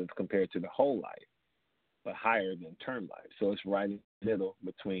inexpensive compared to the whole life, but higher than term life. So it's right in the middle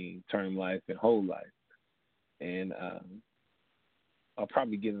between term life and whole life. And I'll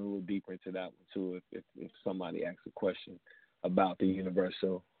probably get a little deeper into that one too. If somebody asks a question about the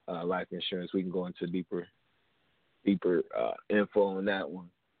universal life insurance, we can go into deeper info on that one.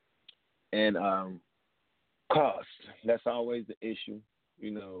 And cost, that's always the issue.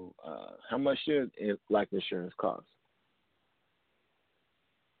 How much should life insurance cost?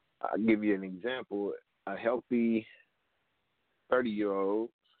 I'll give you an example. A healthy 30-year-old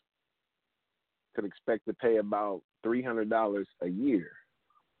could expect to pay about $300 a year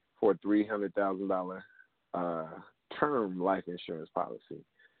for a $300,000 term life insurance policy.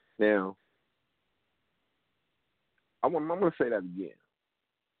 Now, I'm going to say that again.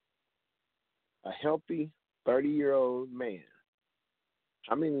 A healthy 30-year-old man.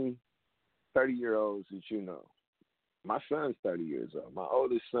 How many 30-year-olds did you know? My son's 30 years old. My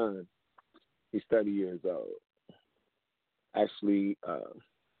oldest son, he's 30 years old. Actually,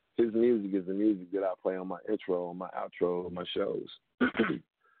 his music is the music that I play on my intro, on my outro, on my shows.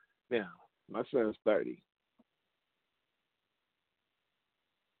 Now, my son's 30.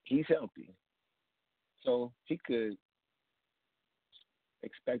 He's healthy. So he could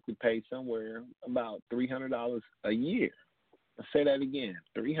expect to pay somewhere about $300 a year. I'll say that again,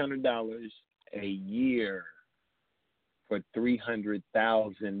 $300 a year for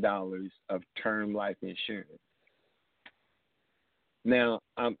 $300,000 of term life insurance. Now,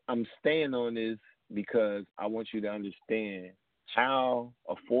 I'm staying on this because I want you to understand how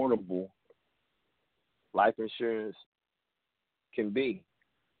affordable life insurance can be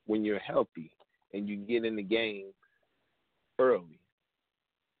when you're healthy and you get in the game early.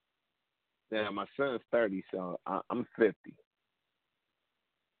 Now, my son's 30, so I'm 50.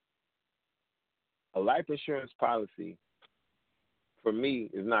 A life insurance policy, for me,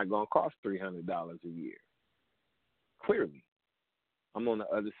 is not going to cost $300 a year. Clearly, I'm on the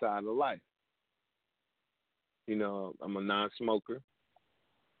other side of life. I'm a non-smoker.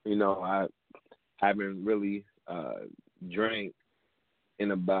 I haven't really drank in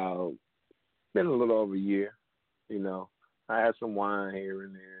been a little over a year. I had some wine here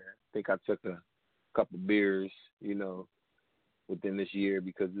and there. I think I took a couple beers, within this year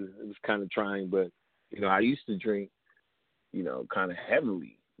because it was kind of trying. But, I used to drink, kind of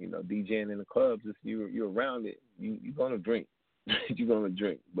heavily. DJing in the clubs, if you're around it, you're going to drink. You're going to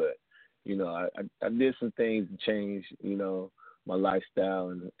drink. But, I did some things to change, my lifestyle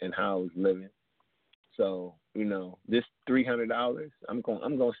and how I was living. So, this $300, I'm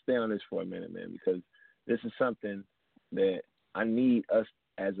going to stay on this for a minute, man, because this is something that I need us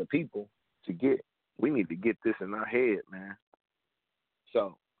as a people to get. We need to get this in our head, man.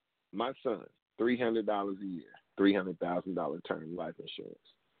 So, my son, $300 a year, $300,000 term life insurance.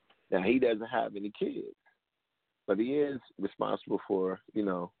 Now, he doesn't have any kids, but he is responsible for,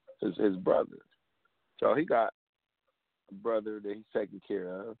 his brother. So he got a brother that he's taking care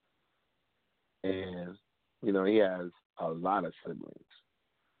of, and, he has a lot of siblings.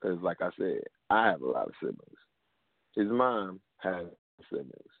 Because, like I said, I have a lot of siblings. His mom has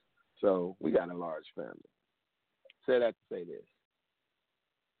siblings. So we got a large family. Say that to say this.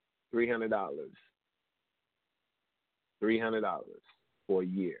 $300 for a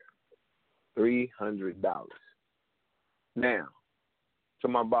year. $300. Now, to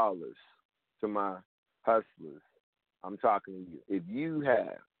my ballers, to my hustlers, I'm talking to you. If you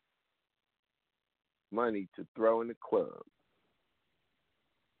have money to throw in the club,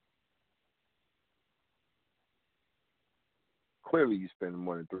 clearly you're spending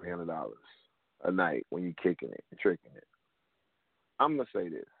more than $300 a night when you're kicking it and tricking it. I'm going to say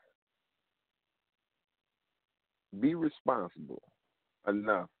this. Be responsible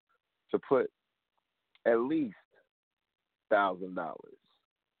enough to put at least $1,000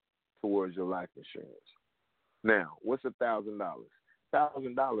 towards your life insurance. Now, what's $1,000?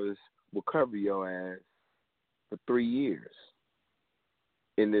 $1,000 will cover your ass for 3 years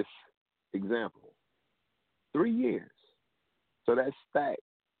in this example. 3 years. So that stack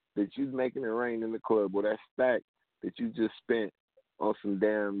that you making it rain in the club, or that stack that you just spent on some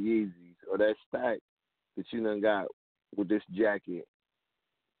damn Yeezys, or that stack that you done got with this jacket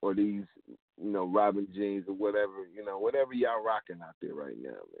or these, Robin jeans or whatever, whatever y'all rocking out there right now,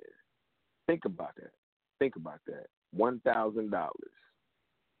 man. Think about that. Think about that. $1,000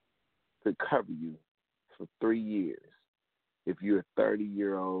 to cover you for 3 years if you're a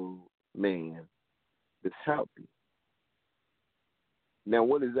 30-year-old man that's healthy. Now,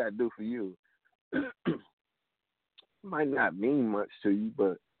 what does that do for you? Might not mean much to you,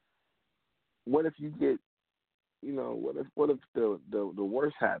 but what if you get, what if the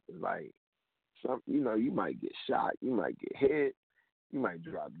worst happens? Like, you might get shot, you might get hit, you might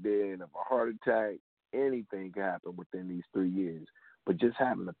drop dead of a heart attack. Anything can happen within these 3 years. But just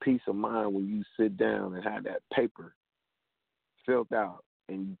having a peace of mind when you sit down and have that paper filled out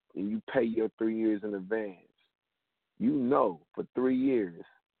and you pay your 3 years in advance, for 3 years,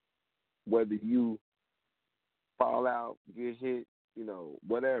 whether you fall out, get hit,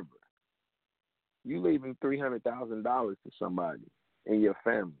 whatever, you leaving $300,000 to somebody in your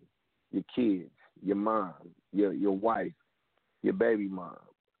family, your kids, your mom, your wife, your baby mom,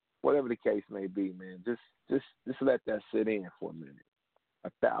 whatever the case may be, man. Just let that sit in for a minute.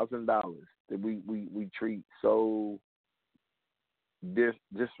 $1,000 that we treat so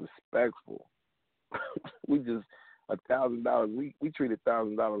disrespectful. We just $1,000. We treat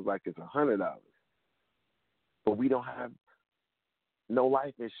 $1,000 like it's $100, but we don't have no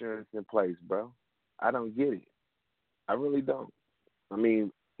life insurance in place, bro. I don't get it. I really don't. I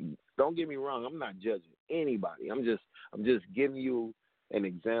mean, don't get me wrong. I'm not judging anybody. I'm just giving you an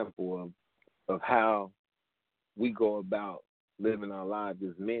example of how we go about living our lives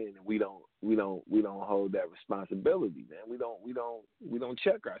as men, and we don't hold that responsibility, man. We don't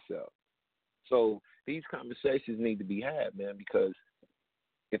check ourselves. So these conversations need to be had, man, because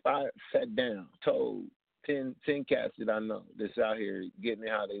if I sat down, told 10 cats that I know that's out here getting it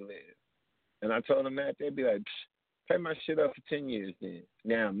how they live, and I told them that, they'd be like, pay my shit up for 10 years then.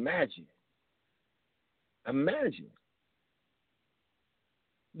 Now imagine.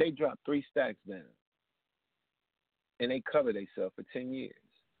 They drop 3 stacks down, and they cover themselves for 10 years.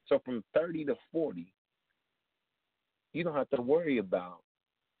 So from 30 to 40, you don't have to worry about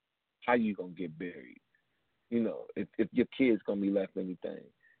how you going to get buried. If your kid's going to be left anything.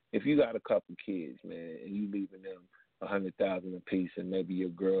 If you got a couple kids, man, and you leaving them $100,000 apiece, and maybe your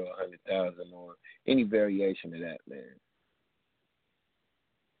girl $100,000 or any variation of that, man,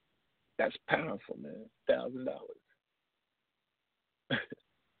 that's powerful, man. $1,000.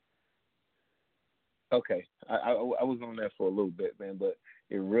 Okay, I was on that for a little bit, man, but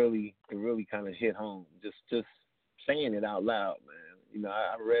it really kind of hit home. Just saying it out loud, man.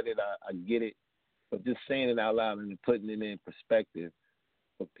 I read it, I get it, but just saying it out loud and putting it in perspective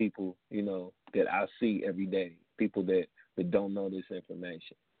for people, that I see every day, people that don't know this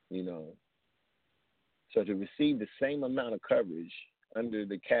information, So to receive the same amount of coverage under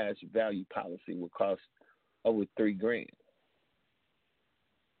the cash value policy would cost over $3,000.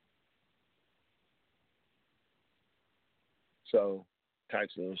 So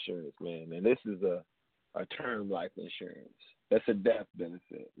types of insurance, man. And this is a term life insurance. That's a death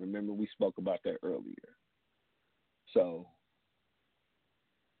benefit. Remember, we spoke about that earlier. So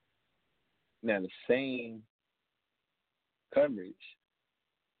now the same coverage,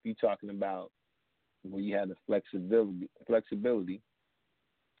 you're talking about where you have the flexibility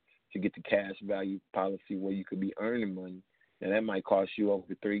to get the cash value policy where you could be earning money, and that might cost you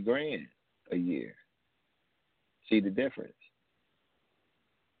over $3,000 a year. See the difference?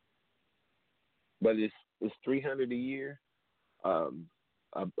 But it's $300 a year, a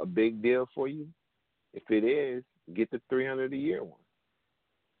big deal for you. If it is, get the $300 a year one.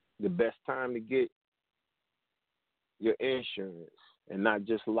 The best time to get your insurance, and not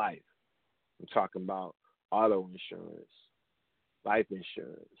just life. I'm talking about auto insurance, life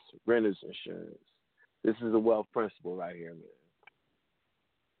insurance, renter's insurance. This is a wealth principle right here, man.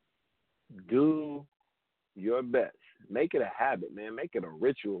 Do your best. Make it a habit, man. Make it a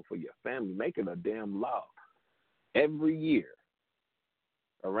ritual for your family. Make it a damn law. Every year,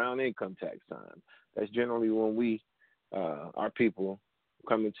 around income tax time, that's generally when we, our people,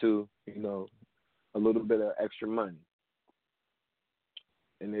 come into, a little bit of extra money.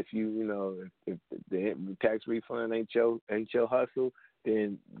 And if if the tax refund ain't your hustle,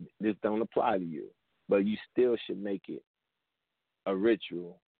 then this don't apply to you. But you still should make it a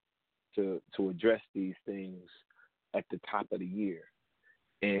ritual to address these things at the top of the year.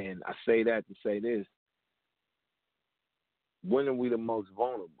 And I say that to say this: when are we the most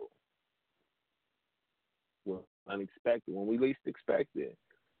vulnerable? Well, unexpected, when we least expect it.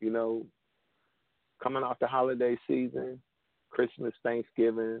 Coming off the holiday season, Christmas,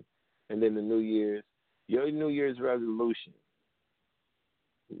 Thanksgiving, and then the New Year's, your New Year's resolution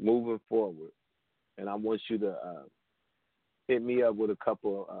moving forward. And I want you to hit me up with a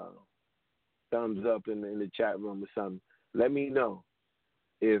couple thumbs up in the chat room or something. Let me know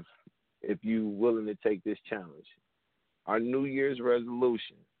if you willing to take this challenge. Our New Year's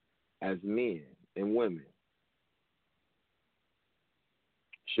resolution as men and women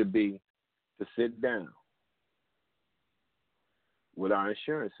should be to sit down with our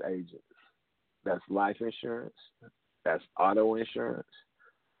insurance agents. That's life insurance, that's auto insurance,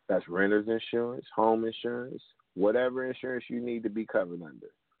 that's renter's insurance, home insurance, whatever insurance you need to be covered under.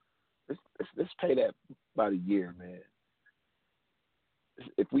 Let's pay that by the year, man.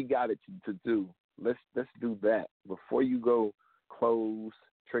 If we got it to do, let's do that before you go clothes,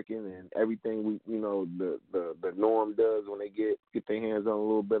 tricking, and everything the norm does when they get their hands on a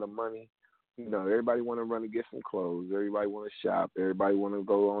little bit of money. Everybody want to run and get some clothes. Everybody want to shop. Everybody want to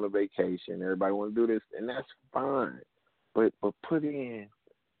go on a vacation. Everybody want to do this, and that's fine. But put in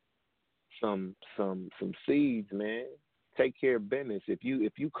some seeds, man. Take care of business. If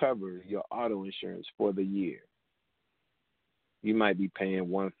you cover your auto insurance for the year, you might be paying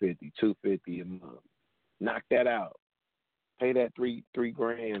 $150, $250 a month. Knock that out. Pay that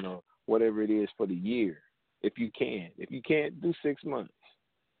 $3,000 or whatever it is for the year, if you can. If you can't, do 6 months.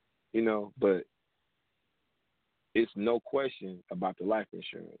 But it's no question about the life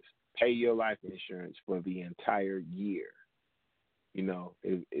insurance. Pay your life insurance for the entire year.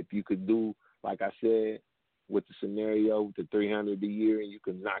 If you could do, like I said, with the scenario with the $300 a year, and you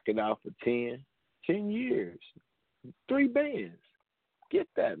can knock it out for 10 years, 3 bands. Get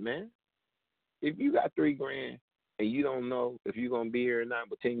that, man. If you got $3,000 and you don't know if you're gonna be here or not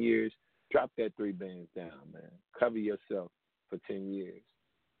for 10 years, drop that 3 bands down, man. Cover yourself for 10 years.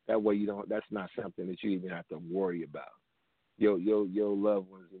 That way that's not something that you even have to worry about. Your loved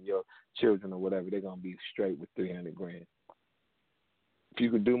ones and your children or whatever, they're gonna be straight with $300,000. If you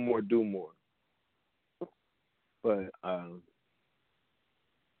could do more, do more. But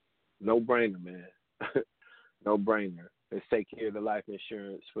no brainer, man. No brainer. Let's take care of the life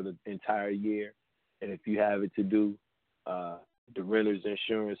insurance for the entire year. And if you have it to do the renter's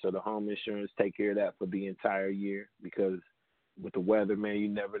insurance or the home insurance, take care of that for the entire year, because with the weather, man, you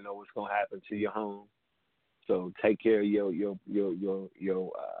never know what's gonna happen to your home. So take care of your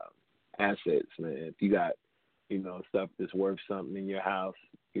assets, man. If you got stuff that's worth something in your house,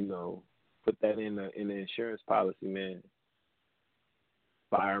 put that in the insurance policy, man.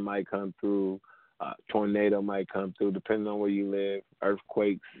 Fire might come through, tornado might come through, depending on where you live.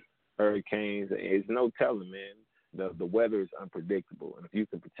 Earthquakes, hurricanes, it's no telling, man. The weather is unpredictable, and if you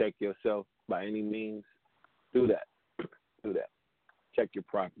can protect yourself by any means, do that. Do that. Check your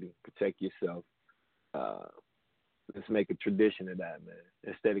property, protect yourself. Let's make a tradition of that, man.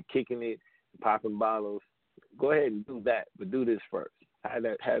 Instead of kicking it, popping bottles, go ahead and do that, but do this first. Have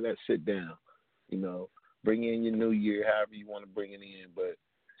that sit down. Bring in your new year, however you want to bring it in, but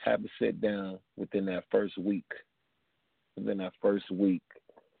have a sit down within that first week.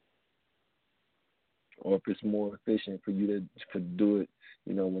 Or if it's more efficient for you to do it,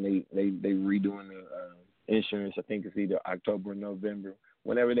 when they redoing the insurance, I think it's either October or November,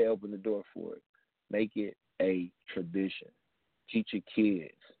 whenever they open the door for it, make it a tradition. Teach your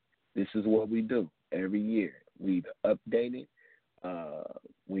kids. This is what we do every year. We either update it,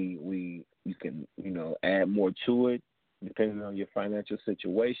 you can add more to it depending on your financial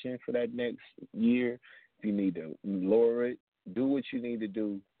situation for that next year. If you need to lower it, do what you need to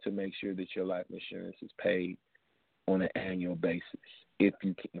do to make sure that your life insurance is paid on an annual basis if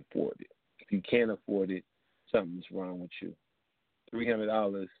you can afford it. If you can't afford it, something's wrong with you.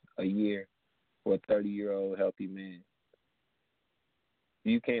 $300 a year for a 30-year-old healthy man.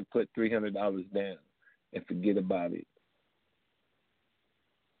 You can't put $300 down and forget about it.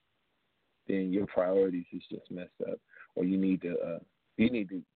 Then your priorities is just messed up. Or you need to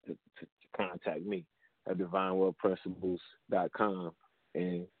contact me at divineworldprinciples.com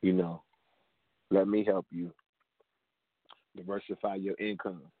and let me help you diversify your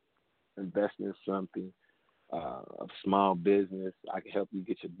income, invest in something, a small business. I can help you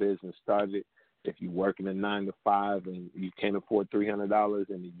get your business started if you're working a 9 to 5 and you can't afford $300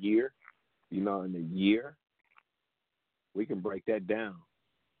 in a year, in a year, we can break that down.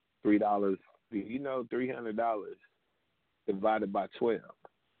 $3, $300 divided by 12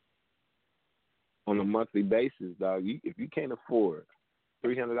 on a monthly basis, dog. If you can't afford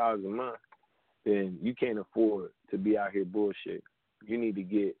 $300 a month, then you can't afford to be out here bullshit. You need to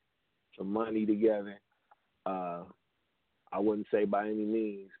get some money together. I wouldn't say by any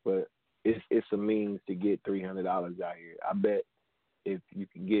means, but it's a means to get $300 out here. I bet if you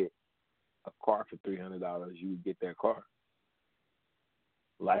could get a car for $300, you would get that car.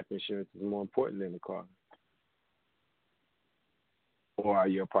 Life insurance is more important than the car. Or are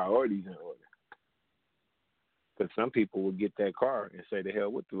your priorities in order? Because some people will get that car and say, the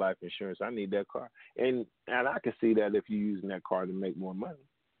hell with the life insurance, I need that car. And I can see that if you're using that car to make more money.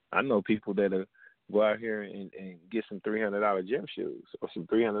 I know people that go out here and get some $300 gym shoes or some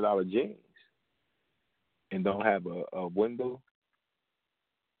 $300 jeans and don't have a window.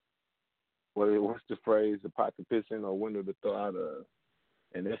 What's the phrase? A pot to piss in or a window to throw out of.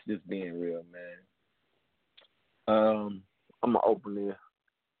 And that's just being real, man. I'm going to open the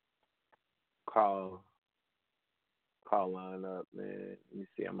call line up, man. Let me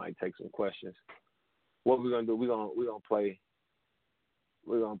see. I might take some questions. What we're going to do, we're gonna play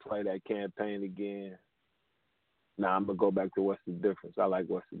that campaign again. Now I'm going to go back to What's the Difference. I like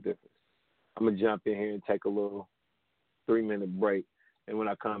What's the Difference. I'm going to jump in here and take a little 3-minute break. And when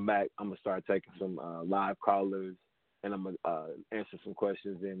I come back, I'm going to start taking some live callers. And I'm going to answer some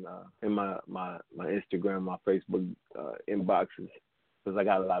questions in my Instagram, my Facebook inboxes. Because I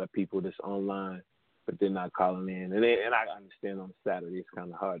got a lot of people that's online, but they're not calling in. And I understand on Saturday it's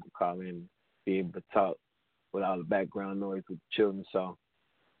kind of hard to call in and be able to talk with all the background noise with the children. So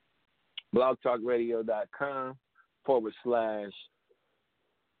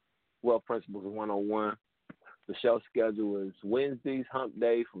blogtalkradio.com/Wealth Principles 101. The show schedule is Wednesdays, hump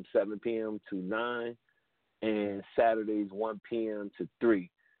day from 7 p.m. to 9. And Saturdays, 1 p.m. to 3.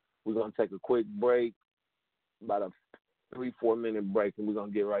 We're going to take a quick break, about a 3-4 minute break, and we're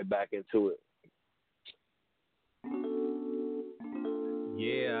going to get right back into it.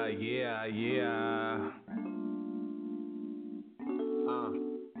 Yeah.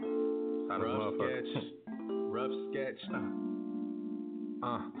 Rough sketch.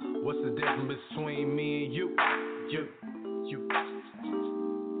 What's the difference between me and you?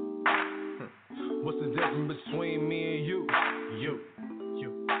 What's the difference between me and you?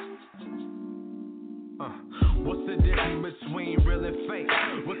 What's the difference between real and fake?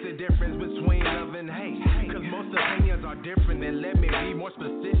 What's the difference between love and hate? Cause most opinions are different, and let me be more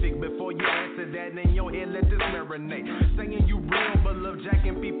specific before you answer that in your head, let this marinate. Saying you real, but love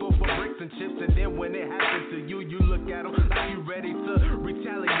jacking people for bricks and chips, and then when it happens to you, you look at them like you ready to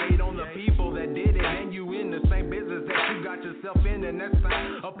retaliate on the people that did it, and you in the same business that you got yourself in, and that's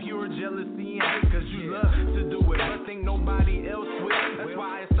sign of pure jealousy and hate, cause you love to do it, but think nobody else will. That's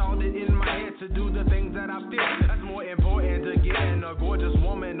why I started in my head to do the things that I feel. That's more important to getting a gorgeous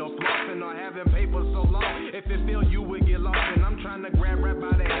woman or flossing or having paper so long. If it feel you would get lost, and I'm trying to grab right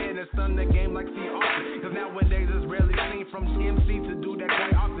by the head and stun the game like C. Austin. Cause nowadays it's rarely seen from MC to do that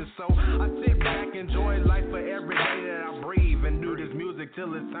quite often. So I sit back, enjoy life for every day that I breathe, and do this music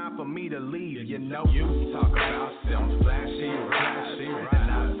till it's time for me to leave. You know, you talk about some flashy,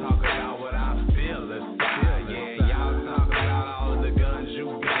 and I talk about what I feel inside. Yeah, y'all talk about all the guns you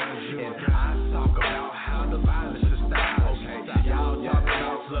got, and I talk about how the violence is stopped. Okay, y'all talk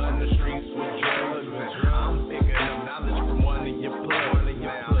about flooding the streets with drugs, and I'm picking up knowledge from one of your plugs.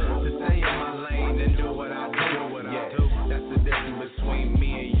 To stay in my lane and do what I do. That's the difference between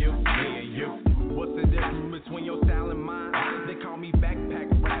me and you. What's the difference between your style and mine? They call me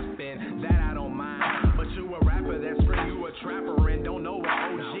backpack rapping, that I don't mind. But you a rapper that scream you a trapper and don't know an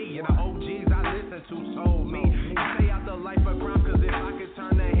OG. And the OGs I listen to told me, stay out the life of crime, cause if I could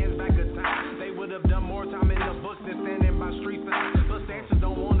turn their hands back to time, they would have done more time in the books than standing by street signs. But stances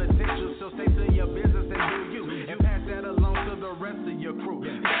don't want attention, so stay to your business and do you. And pass that along to the rest of your crew.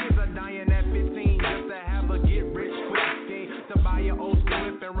 Kids are dying at 15 just to have a get rich quick scheme, to buy your old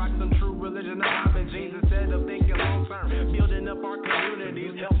school whip and rock some true religion and popping jeans instead of thinking long term, building up our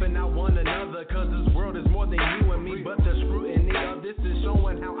communities, helping out one another, cause this world is more than you and me. But the scrutiny of this is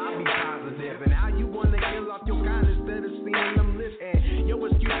showing how I be positive, and how you wanna kill off your kind instead of seeing them live. And your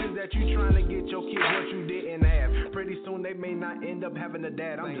excuses that you trying to get your kids what you didn't have, pretty soon they may not end up having a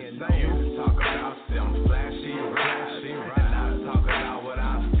dad. I'm just saying. You talk about some flashy, and I talk about what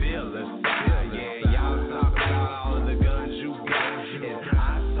I feel inside. Yeah, y'all talk about all the guns you got, and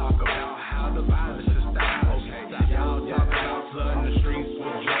I talk about how the violence is stopped. Okay, y'all talk about flooding the streets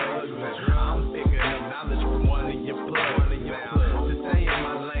with drugs, and I'm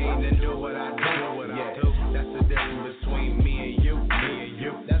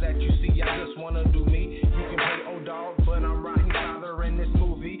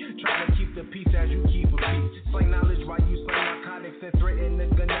Trying to keep the peace as you keep a peace. Slay knowledge while you slay narcotics and threaten the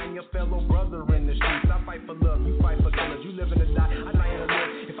gun and your fellow brother in the streets. I fight for love, you fight for killers. You live in the die, I die in the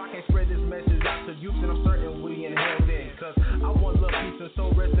live. If I can't spread this message out to youth, then I'm certain we in hell then. Cause I want love, peace, and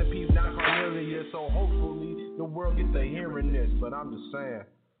soul. Rest in peace, Don Cornelius. So hopefully the world get to hearing this. But I'm just saying,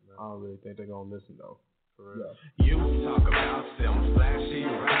 I don't really think they're gonna listen though. For real. You talk about some flashy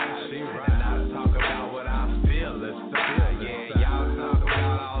rides, and I talk about what I feel inside. Yeah, y'all talk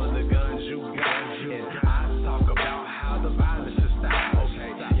about all of the guns you got, and I talk about how the violence is stopped.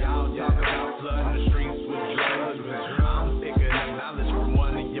 Okay, y'all talk about flooding the streets with drugs. I'm picking up knowledge from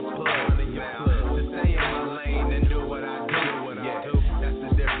one of your plugs now. To stay in my lane and do what I do. That's the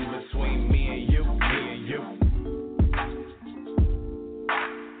difference between me and you,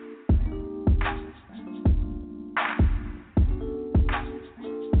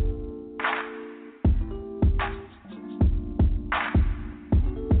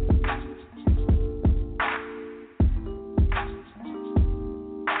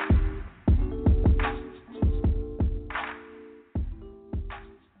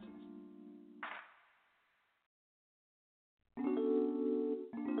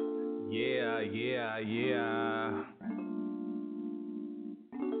 Yeah.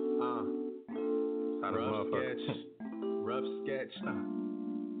 Rough sketch.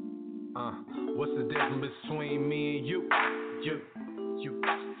 What's the difference between me and you?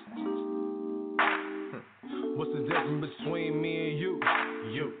 What's the difference between me and you?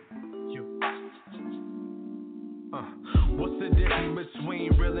 What's the difference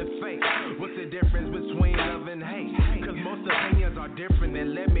between real and fake? What's the difference between love and hate? Cause most opinions are different,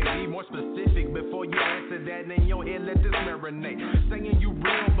 and let me be more specific before you answer that. And in your head, let this marinate. Saying you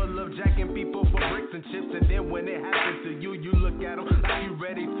real, but love jacking people for bricks and chips. And then when it happens to you, you look at them like you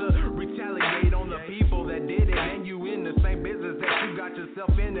ready to retaliate on the people that did it. And you in the same business that you got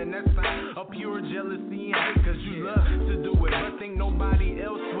yourself in. And that's a pure jealousy and hate. Cause you love to do it, but think nobody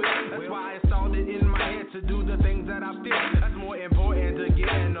else will. That's why I installed it in my head to do the things that I feel. That's more important to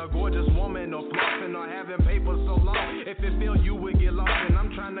getting a gorgeous woman or flossing or having paper so long. If it feel you would get lost, and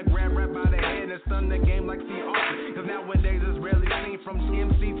I'm trying to grab right by the head and stun the game like C. Austin. Cause nowadays it's rarely seen from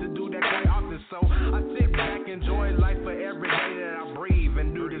MC to do that quite often. So I sit back, enjoy life for every day that I breathe,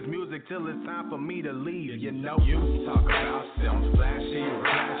 and do this music till it's time for me to leave. You know, you talk about some flashy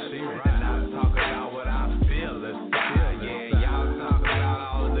rides, and I talk about what I feel inside. Yeah, y'all talk about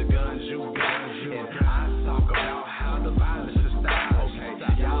all of the guns you got, and I talk about how the violence is stopped.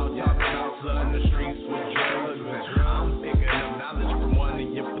 Okay, y'all talk about flooding the streets with drugs. I'm picking up knowledge from one of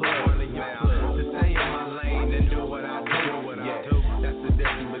your plugs now. To stay in my lane and do what I do. That's the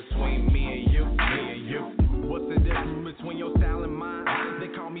difference between me and you. What's the difference between your style and mine? They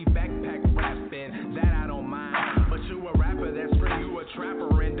call me backpack rapping, that I don't mind. But you a rapper that's free, you a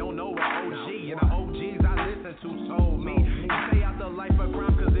trapper and don't know an OG. And the OGs I listen to told me, stay out the life of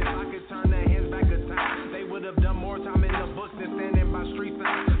crime, cause if I could turn their hands back of time, they would have done more time in the books than standing by street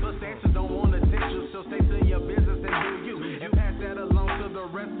signs. But stances don't want attention, so stay to your business and do you. And pass that along to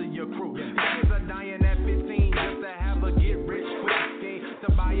the rest of your crew. Kids are dying at 15 just to have a get rich quick scheme. To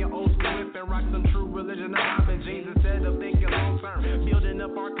buy your old school whip and rock some true religion and mobbing jeans instead of thinking long term. Building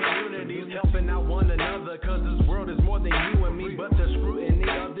up our communities, helping out one another, cause this world is more than you and me. But the scrutiny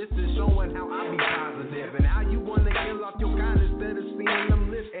of this is showing how I be positive, and how you wanna kill off your kind instead of seeing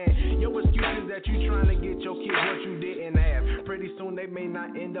them live. And your excuse is that you trying to get your kids what you didn't have. Pretty soon they may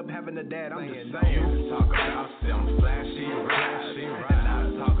not end up having a dad. I'm just saying. You talk about some flashy rides, and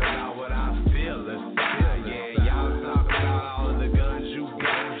I talk about what I feel inside. Yeah, y'all talk about all of the guns you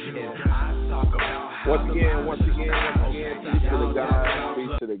got, and I talk about how Once again,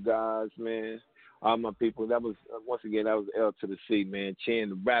 peace to the guys, man. All my people, that was L to the C, man. Chin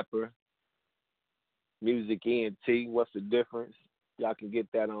the rapper, Music ENT. What's the difference? Y'all can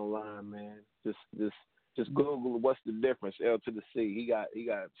get that online, man. Just Google what's the difference. L to the C. He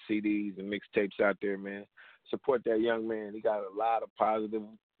got CDs and mixtapes out there, man. Support that young man. He got a lot of positive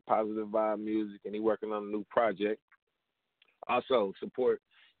vibe music, and he working on a new project. Also, support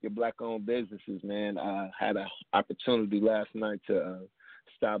your black-owned businesses, man. I had an opportunity last night to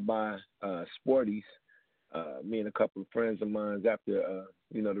stop by Sporty's. Me and a couple of friends of mine after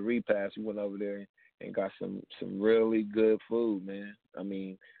the repast, we went over there and got some really good food, man. I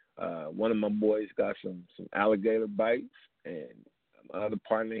mean, one of my boys got some alligator bites, and my other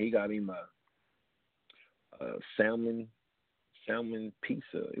partner, he got him a salmon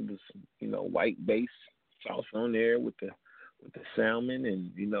pizza. It was white base sauce on there with the salmon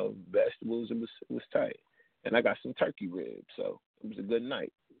and vegetables. It was tight, and I got some turkey ribs, so it was a good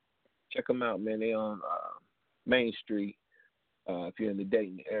night. Check them out, man. They on Main Street, If you're in the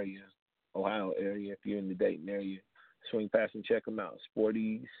Dayton area, Ohio area, if you're in the Dayton area, swing past and check them out.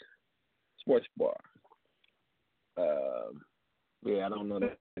 Sporties Sports Bar. Yeah, I don't know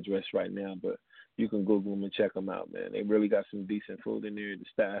the address right now, but you can Google them and check them out, man. They really got some decent food in there. The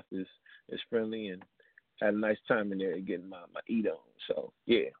staff is friendly and had a nice time in there getting my eat on. So,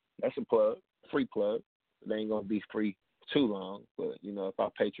 yeah, that's a plug, free plug. They ain't going to be free too long, but, you know, if I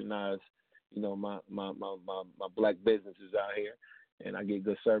patronize, you know, my black businesses out here and I get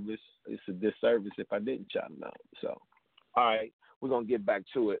good service, it's a disservice if I didn't shout them out. So, all right, we're going to get back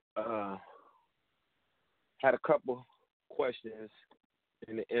to it. Had a couple questions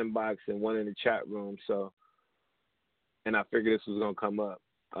in the inbox and one in the chat room, so, and I figured this was going to come up.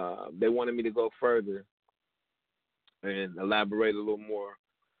 They wanted me to go further and elaborate a little more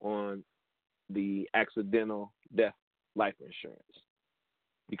on the accidental death life insurance,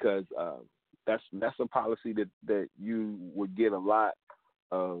 because that's a policy that you would get a lot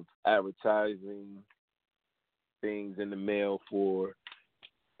of advertising things in the mail for,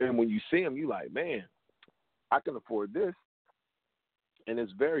 and when you see them, you like, man, I can afford this, and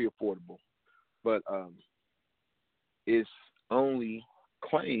it's very affordable, but it's only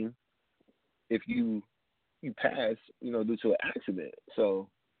claimed if you pass, you know, due to an accident. So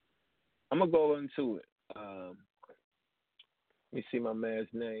I'm gonna go into it. Let me see my man's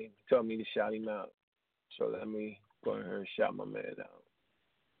name. He told me to shout him out, so let me go ahead and shout my man out.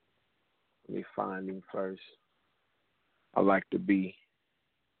 Let me find him first. I like to be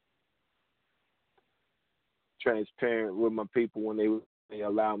transparent with my people when they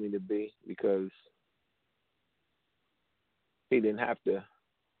allow me to be, because he didn't have to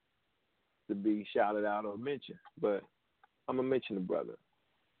be shouted out or mentioned, but I'm gonna mention the brother.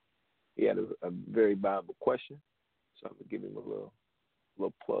 He had a very valuable question, so I'm gonna give him a little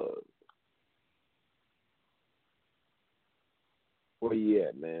plug. Where you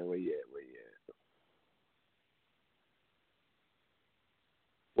at, man? Where you at?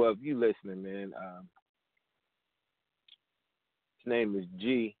 Well, if you listening, man, his name is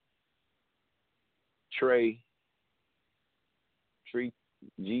G Trey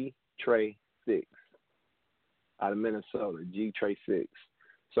 6 out of Minnesota. G Trey 6.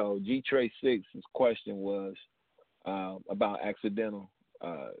 So G Trey 6's question was about accidental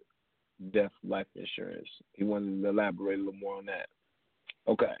death life insurance. He wanted to elaborate a little more on that.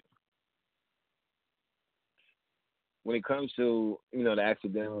 Okay. When it comes to, you know, the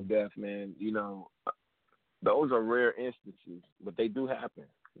accidental death, man, you know, those are rare instances, but they do happen.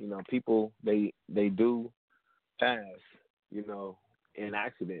 You know, people, they do pass, you know, in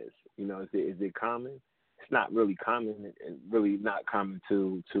accidents. You know, is it common? It's not really common, and really not common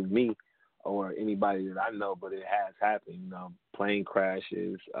to me or anybody that I know, but it has happened. You know, plane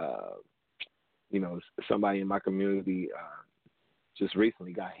crashes. You know, somebody in my community just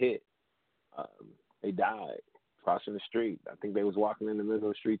recently got hit. They died crossing the street. I think they was walking in the middle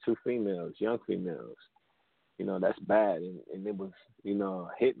of the street, two females, young females. You know, that's bad, and it was, you know,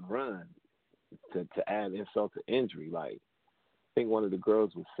 a hit and run to add insult to injury. Like, I think one of the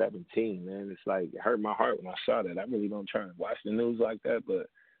girls was 17, man. It's like, it hurt my heart when I saw that. I really don't try to watch the news like that, but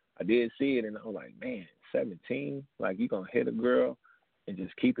I did see it, and I was like, man, 17? Like, you going to hit a girl and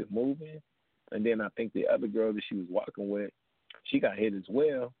just keep it moving? And then I think the other girl that she was walking with, she got hit as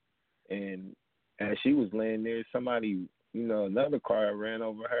well, and as she was laying there, somebody, you know, another car ran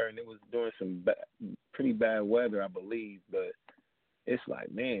over her, and it was during some pretty bad weather, I believe. But it's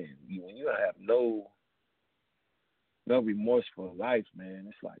like, man, when you have no remorse for life, man,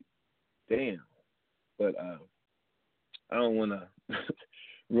 it's like, damn. But I don't want to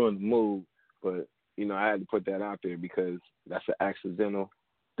ruin the mood, but, you know, I had to put that out there because that's an accidental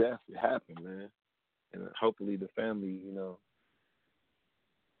death. It happened, man. And hopefully the family, you know,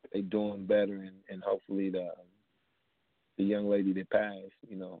 they doing better, and hopefully the young lady that passed,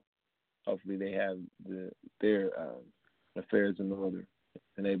 you know, hopefully they have their affairs in order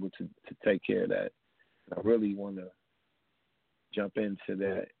and able to take care of that. I really want to jump into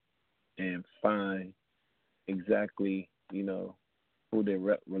that and find exactly, you know, who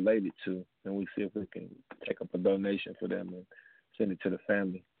they're related to, and we see if we can take up a donation for them and send it to the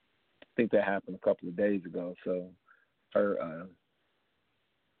family. I think that happened a couple of days ago, so her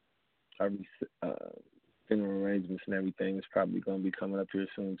funeral arrangements and everything is probably going to be coming up here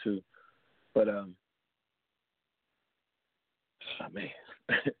soon too. But man,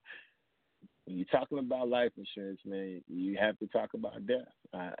 when you're talking about life insurance, man, you have to talk about death.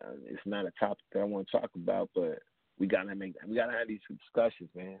 It's not a topic that I want to talk about, but we gotta have these discussions,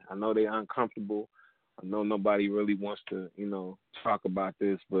 man. I know they're uncomfortable. I know nobody really wants to, you know, talk about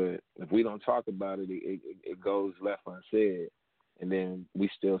this, but if we don't talk about it, it goes left unsaid. and then we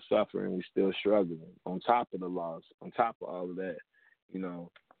still suffering, we still struggling on top of the loss, on top of all of that,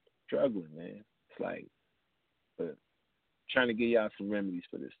 struggling, man. It's like, but trying to give y'all some remedies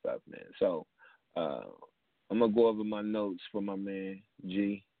for this stuff, man. So I'm gonna go over my notes for my man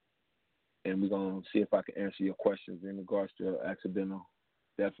G, and we're gonna see if I can answer your questions in regards to accidental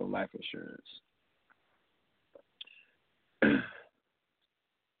death and life insurance.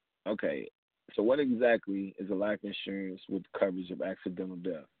 Okay, so what exactly is a life insurance with coverage of accidental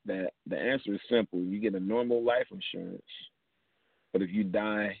death? The answer is simple. You get a normal life insurance, but if you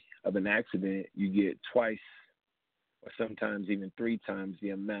die of an accident, you get twice or sometimes even 3 times the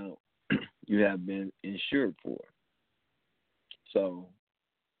amount you have been insured for. So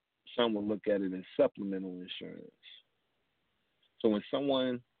some will look at it as supplemental insurance. So when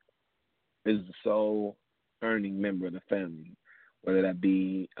someone is the sole earning member of the family, whether that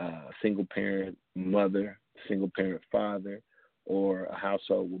be a single parent mother, single parent father, or a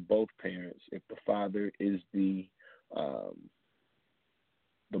household with both parents, if the father is the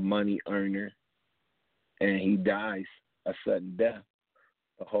money earner and he dies a sudden death,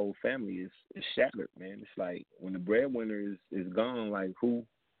 the whole family is shattered, man. It's like when the breadwinner is gone, like who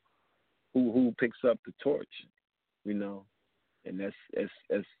picks up the torch, And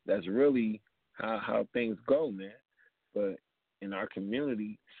that's really how things go, man. But in our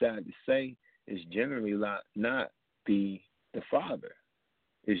community, sad to say, it's generally not the father.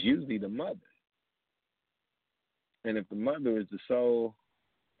 It's usually the mother. And if the mother is the sole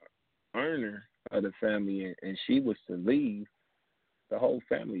earner of the family and she was to leave, the whole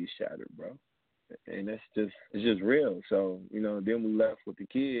family is shattered, bro. And it's just real. So, then we left with the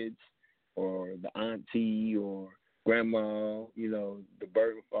kids or the auntie or grandma, the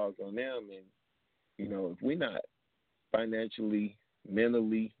burden falls on them. And, if we're not financially,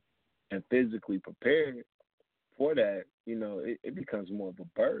 mentally, and physically prepared for that, it becomes more of a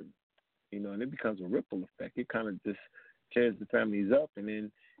burden, and it becomes a ripple effect. It kind of just tears the families up. And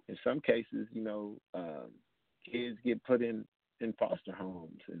then in some cases, kids get put in foster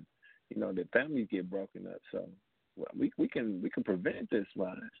homes and, their families get broken up. So we can prevent this,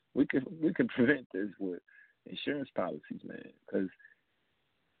 man. We can prevent this with insurance policies, man, because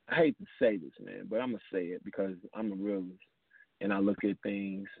I hate to say this, man, but I'm going to say it because I'm a realist and I look at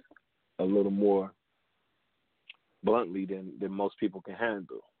things a little more bluntly than most people can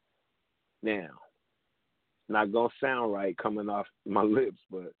handle. Now, it's not going to sound right coming off my lips,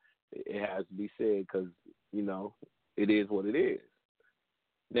 but it has to be said because, it is what it is.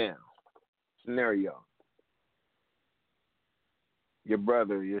 Now, scenario. Your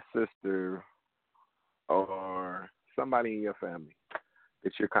brother, your sister, or somebody in your family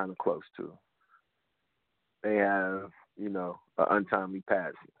that you're kind of close to, they have, an untimely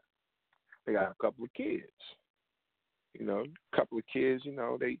passing. They got a couple of kids.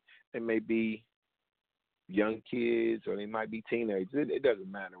 They may be young kids or they might be teenagers. It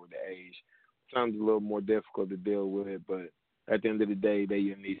doesn't matter with the age. Some's a little more difficult to deal with, but at the end of the day, they're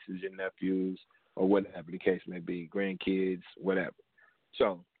your nieces, your nephews, or whatever the case may be, grandkids, whatever.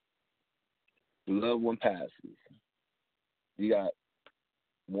 So, the loved one passes. You got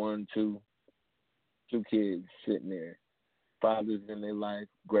 1, 2 kids sitting there. Father's in their life,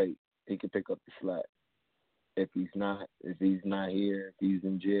 great. He can pick up the slack. If he's not here, if he's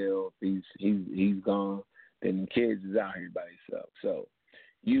in jail, if he's gone, then the kids is out here by himself. So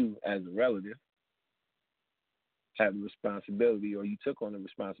you as a relative have the responsibility, or you took on the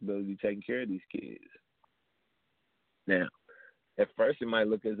responsibility of taking care of these kids. Now, at first it might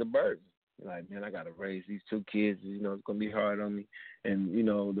look as a burden. Like, man, I got to raise these 2 kids. It's going to be hard on me. And,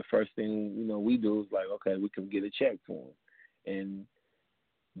 the first thing, we do is like, okay, we can get a check for them. And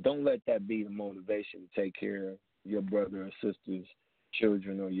don't let that be the motivation to take care of your brother or sister's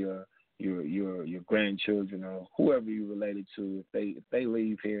children or your grandchildren or whoever you're related to. If they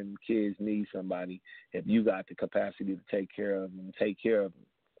leave here and the kids need somebody, if you got the capacity to take care of them, take care of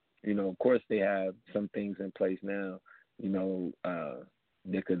them. Of course they have some things in place now,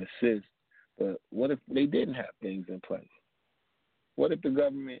 that could assist. But what if they didn't have things in place? What if the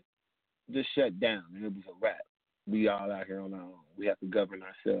government just shut down and it was a wrap? We all out here on our own. We have to govern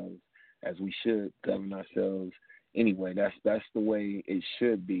ourselves as we should govern ourselves anyway. That's the way it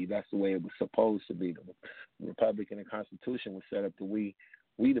should be. That's the way it was supposed to be. The Republic and the Constitution was set up to we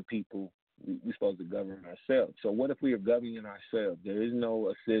the people, we're supposed to govern ourselves. So what if we are governing ourselves? There is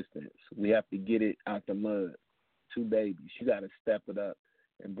no assistance. We have to get it out the mud. 2 babies. You got to step it up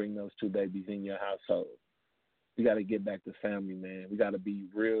and bring those 2 babies in your household. We got to get back to family, man. We got to be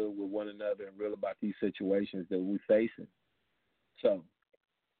real with one another and real about these situations that we're facing. So,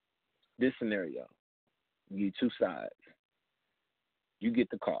 this scenario, you get 2 sides. You get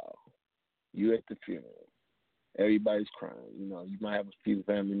the call. You at the funeral. Everybody's crying. You know, you might have a few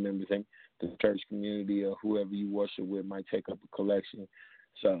family members in the church community or whoever you worship with might take up a collection.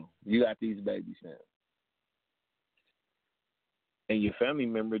 So you got these babies now. And your family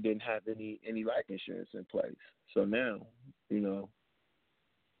member didn't have any life insurance in place. So now, you know,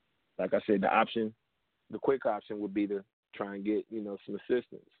 like I said, the quick option would be to try and get, you know, some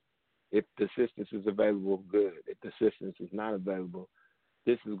assistance. If the assistance is available, good. If the assistance is not available,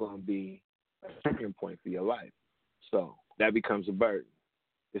 this is going to be a turning point for your life. So that becomes a burden.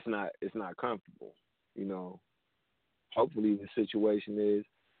 It's not comfortable. You know, hopefully the situation is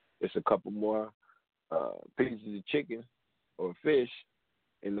it's a couple more pieces of chicken or fish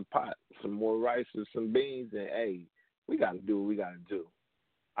in the pot, some more rice or some beans, and hey, we got to do what we got to do.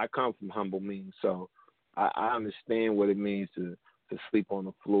 I come from humble means, so I understand what it means to sleep on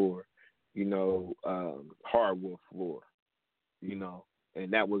the floor, you know, hardwood floor, you know,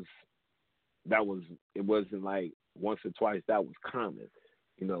 and that was it wasn't like once or twice. That was common,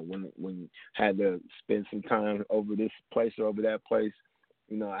 you know, when you had to spend some time over this place or over that place,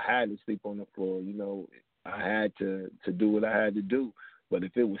 you know, I had to sleep on the floor, you know, I had to do what I had to do. But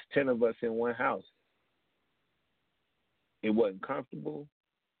if it was 10 of us in one house, it wasn't comfortable.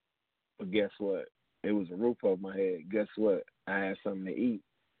 But guess what? It was a roof over my head. Guess what? I had something to eat.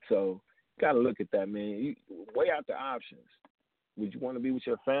 So you got to look at that, man. You weigh out the options. Would you want to be with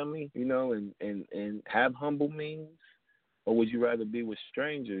your family, you know, and have humble means? Or would you rather be with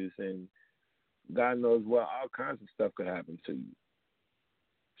strangers and God knows what, all kinds of stuff could happen to you?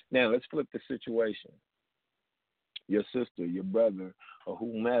 Now, let's flip the situation. Your sister, your brother, or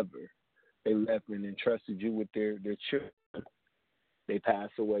whomever, they left and entrusted you with their children. They pass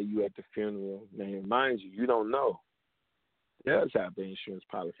away, you at the funeral. Now, mind you, you don't know. She does have the insurance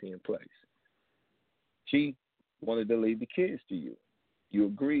policy in place. She wanted to leave the kids to you. You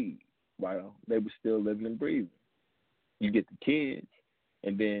agreed while they were still living and breathing. You get the kids,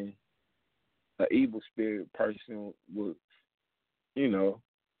 and then an evil spirit person would, you know,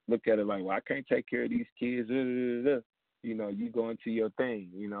 look at it like, well, I can't take care of these kids. You know, you go into your thing.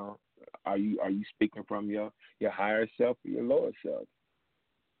 You know, are you speaking from your higher self or your lower self?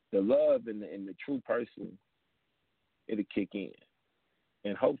 The love in the true person, it'll kick in,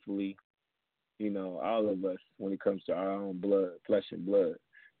 and hopefully, you know, all of us, when it comes to our own blood, flesh and blood,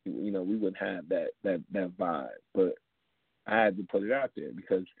 you know, we wouldn't have that vibe. But I had to put it out there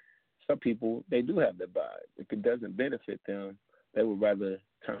because some people, they do have that vibe. If it doesn't benefit them, they would rather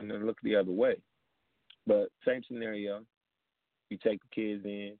turn and look the other way. But same scenario, you take the kids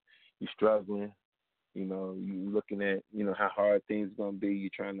in, you're struggling, you know, you're looking at, you know, how hard things are going to be.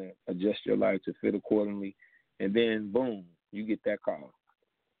 You're trying to adjust your life to fit accordingly. And then, boom, you get that call.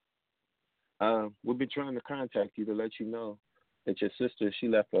 We've been trying to contact you to let you know that your sister, she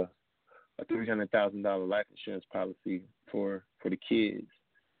left a $300,000 life insurance policy for the kids.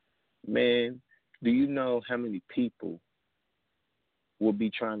 Man, do you know how many people will be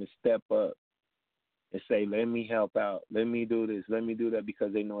trying to step up and say, let me help out, let me do this, let me do that,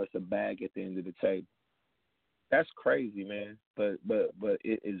 because they know it's a bag at the end of the table? That's crazy, man. But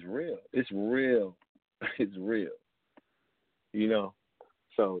it is real. It's real. It's real. You know?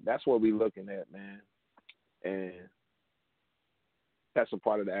 So that's what we're looking at, man. And that's a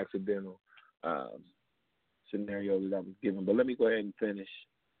part of the accidental scenario that I was given. But let me go ahead and finish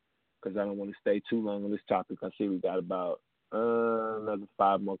because I don't want to stay too long on this topic. I see we got about another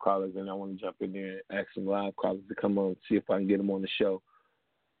 5 more callers, and I want to jump in there and ask some live callers to come on and see if I can get them on the show.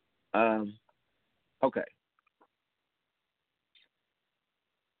 Okay.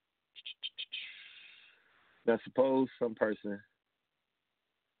 Now, suppose some person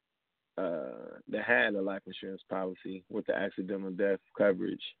that had a life insurance policy with the accidental death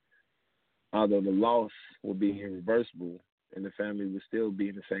coverage, although the loss will be irreversible and the family will still be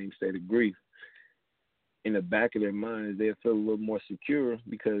in the same state of grief, in the back of their minds, they'll feel a little more secure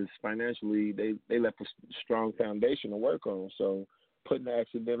because financially they left a strong foundation to work on. So putting the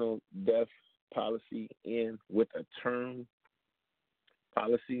accidental death policy in with a term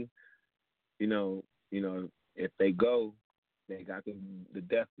policy, you know, if they go, they got the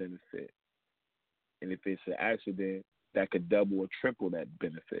death benefit. And if it's an accident, that could double or triple that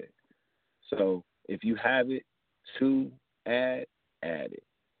benefit. So if you have it to add it.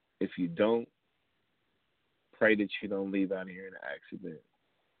 If you don't, pray that you don't leave out of here in an accident.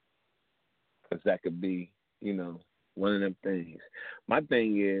 Because that could be, you know, one of them things. My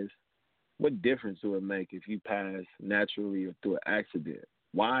thing is, what difference do it make if you pass naturally or through an accident?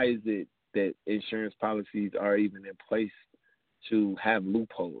 Why is it that insurance policies are even in place to have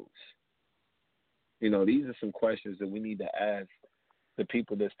loopholes? You know, these are some questions that we need to ask the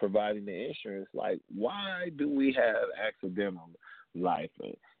people that's providing the insurance, like, why do we have accidental life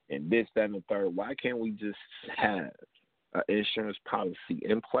and this, that, and the third? Why can't we just have an insurance policy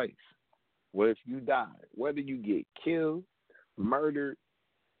in place where if you die, whether you get killed, murdered,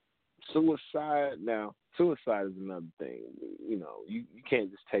 suicide. Now, suicide is another thing. You know, you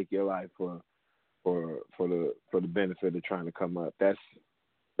can't just take your life for the benefit of trying to come up. That's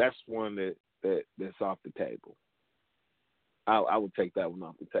one that's off the table. I would take that one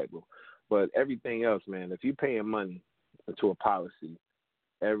off the table. But everything else, man, if you're paying money to a policy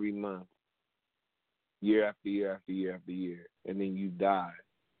every month, year after year after year after year, and then you die,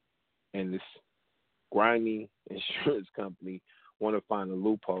 and this grimy insurance company want to find a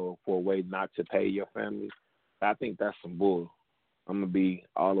loophole for a way not to pay your family, I think that's some bull. I'm going to be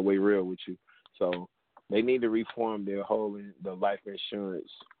all the way real with you. So they need to reform the life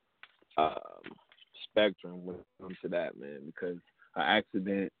insurance spectrum when it comes to that, man, because an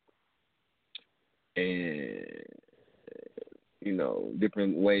accident and, you know,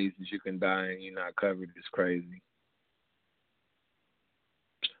 different ways that you can die and you're not covered is crazy.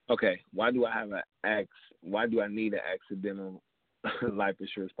 Okay, why do I need an accidental life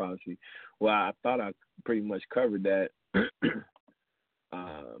insurance policy? Well, I thought I pretty much covered that.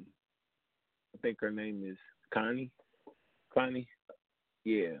 I think her name is Connie. Connie?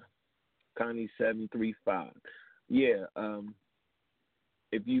 Yeah. Connie 735. Yeah.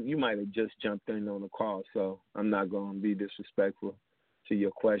 If you might have just jumped in on the call, so I'm not going to be disrespectful to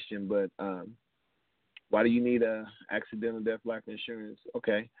your question, but why do you need a accidental death life insurance?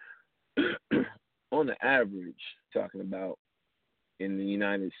 Okay. On the average, talking about in the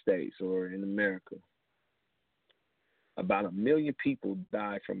United States or in America, about 1 million people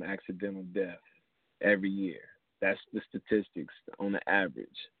die from accidental death every year. That's the statistics on the average.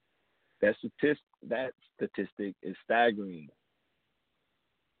 That statistic is staggering.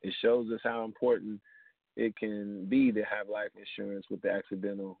 It shows us how important it can be to have life insurance with the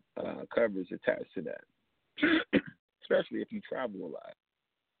accidental coverage attached to that, especially if you travel a lot,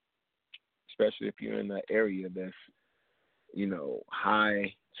 especially if you're in an area that's, you know,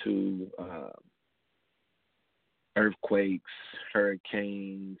 high to earthquakes,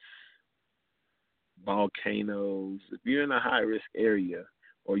 hurricanes, volcanoes. If you're in a high-risk area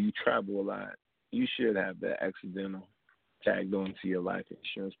or you travel a lot, you should have that accidental tagged on to your life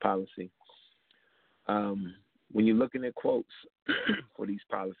insurance policy. When you're looking at quotes for these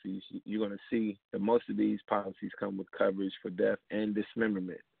policies, you're going to see that most of these policies come with coverage for death and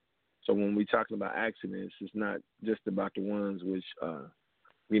dismemberment. So when we're talking about accidents, it's not just about the ones which,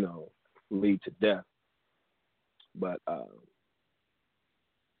 you know, lead to death. But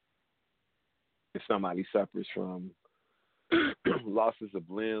if somebody suffers from losses of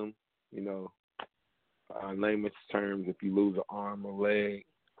limb, you know, layman's terms, if you lose an arm or leg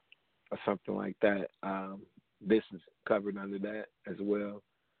or something like that, this is covered under that as well.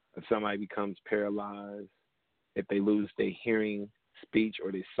 If somebody becomes paralyzed, if they lose their hearing, speech,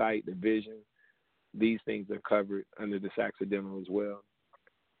 or their sight, their vision, these things are covered under this accidental as well.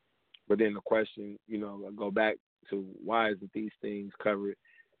 But then the question, you know, I go back to why isn't these things covered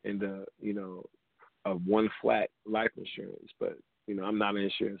in the, you know, of one flat life insurance? But, you know, I'm not an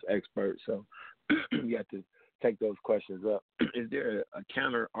insurance expert, so you have to take those questions up. Is there a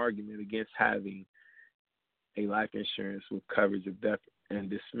counter argument against having a life insurance with coverage of death and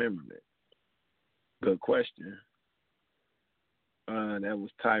dismemberment? Good question. That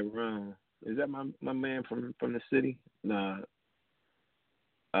was Tyrone. Is that my man from the city? Nah.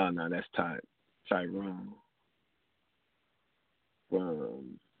 No, that's Tyrone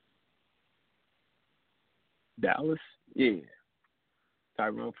from Dallas. Yeah,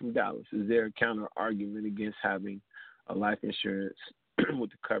 Tyrone from Dallas. Is there a counter argument against having a life insurance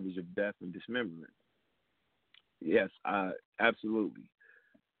with the coverage of death and dismemberment? Yes, absolutely.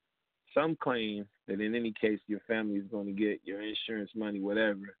 Some claim that in any case your family is going to get your insurance money,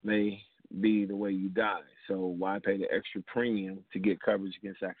 whatever may be the way you die. So why pay the extra premium to get coverage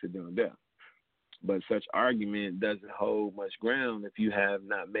against accidental death? But such argument doesn't hold much ground if you have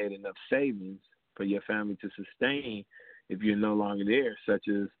not made enough savings for your family to sustain if you're no longer there, such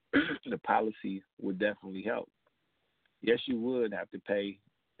as the policy would definitely help. Yes, you would have to pay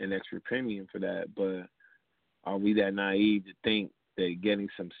an extra premium for that, but are we that naive to think that getting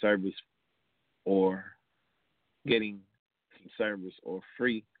some service or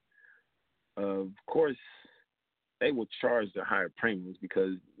free, of course, they will charge the higher premiums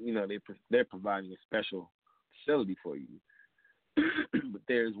because, you know, they're providing a special facility for you. But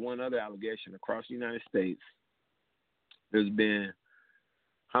there's one other allegation across the United States. There's been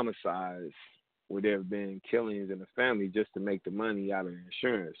homicides where there have been killings in the family just to make the money out of the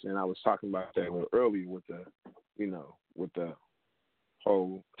insurance. And I was talking about that a little earlier with the, with the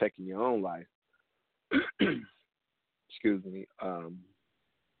whole taking your own life. Excuse me. The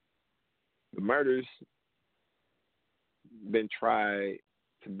murders been tried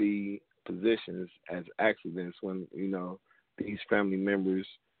to be positions as accidents when, these family members,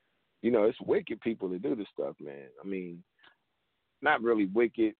 it's wicked people that do this stuff, man. I mean, not really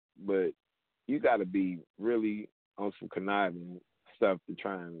wicked, but you got to be really on some conniving stuff to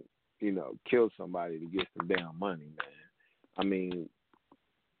try and, kill somebody to get some damn money, man. I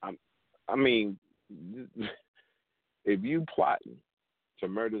mean, if you plotting to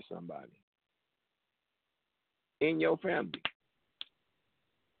murder somebody in your family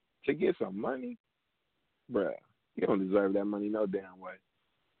to get some money, bruh, you don't deserve that money no damn way.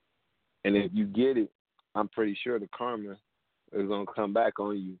 And if you get it, I'm pretty sure the karma is going to come back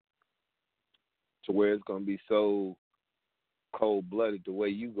on you to where it's going to be so cold-blooded the way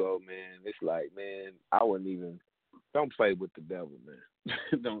you go, man. It's like, man, I wouldn't even, don't play with the devil, man.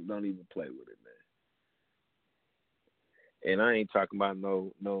 don't even play with it, man. And I ain't talking about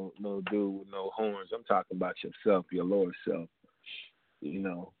no dude with no horns. I'm talking about yourself, your lower self.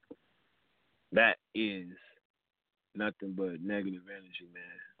 That is nothing but negative energy,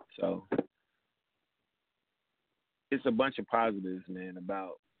 man. So it's a bunch of positives, man,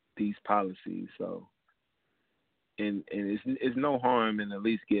 about these policies. So and it's no harm in at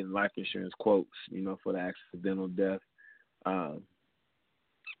least getting life insurance quotes, for the accidental death. I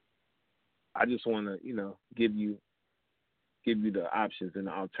just want to, give you the options and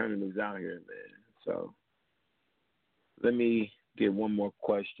the alternatives out here, man. So let me get one more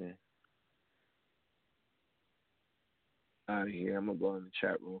question out of here. I'm going to go in the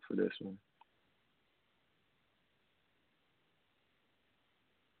chat room for this one.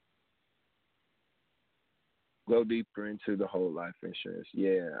 Go deeper into the whole life insurance.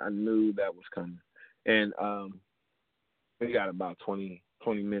 Yeah, I knew that was coming. And we got about 20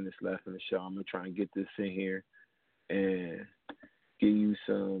 minutes left in the show. I'm going to try and get this in here and give you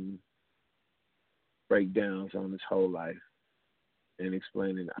some breakdowns on this whole life and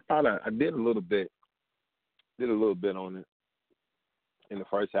explaining. I thought I did a little bit on it in the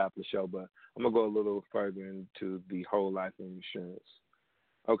first half of the show, but I'm going to go a little further into the whole life insurance.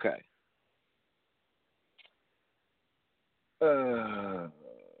 Okay.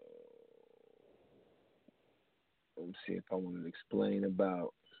 Let's see if I want to explain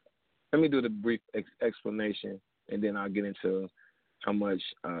about. Let me do the brief explanation, and then I'll get into how much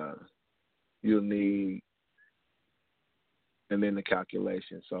you'll need, and then the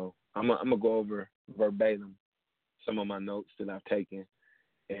calculation. So I'm gonna go over verbatim some of my notes that I've taken,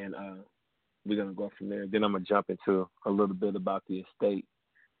 and we're gonna go from there. Then I'm gonna jump into a little bit about the estate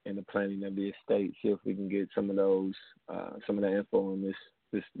and the planning of the estate. See if we can get some of those, some of the info on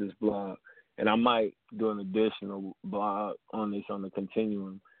this blog. And I might do an additional blog on this on the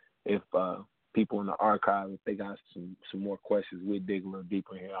continuum if people in the archive, if they got some more questions, we'll dig a little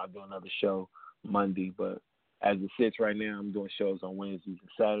deeper here. I'll do another show Monday, but as it sits right now, I'm doing shows on Wednesdays and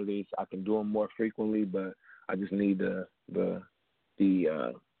Saturdays. I can do them more frequently, but I just need the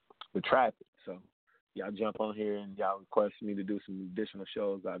traffic. So y'all jump on here and y'all request me to do some additional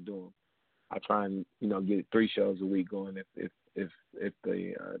shows. I'll do them. I try and get 3 shows a week going if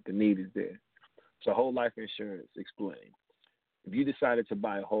the need is there. So whole life insurance explained. If you decided to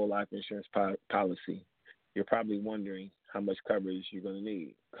buy a whole life insurance policy, you're probably wondering how much coverage you're going to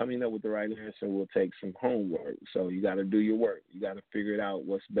need. Coming up with the right answer will take some homework. So you got to do your work. You got to figure it out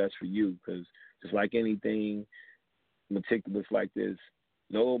what's best for you, because just like anything meticulous like this,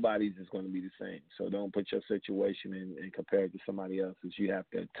 nobody's is going to be the same. So don't put your situation and compare it to somebody else's. You have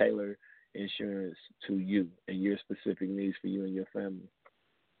to tailor insurance to you and your specific needs for you and your family.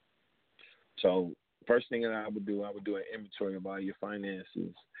 So first thing that I would do an inventory of all your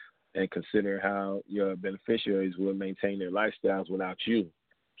finances and consider how your beneficiaries will maintain their lifestyles without you.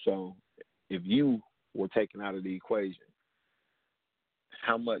 So if you were taken out of the equation,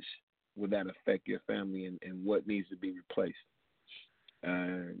 how much would that affect your family and what needs to be replaced?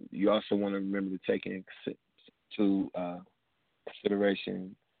 You also want to remember to take into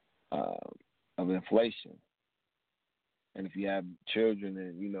consideration of inflation. And if you have children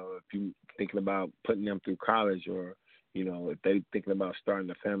and, if you're thinking about putting them through college or, if they're thinking about starting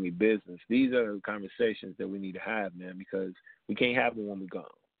a family business, these are conversations that we need to have, man, because we can't have them when we're gone.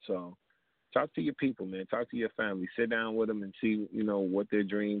 So talk to your people, man. Talk to your family. Sit down with them and see, what their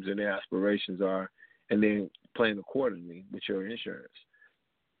dreams and their aspirations are, and then plan accordingly with your insurance.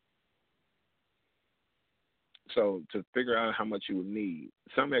 So to figure out how much you would need,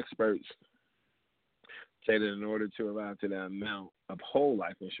 some experts say that in order to arrive to that amount of whole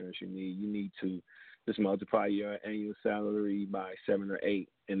life insurance you need to just multiply your annual salary by 7 or 8.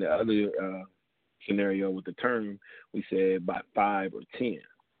 In the other scenario with the term, we said by 5 or 10.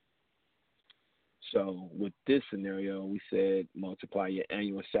 So with this scenario, we said multiply your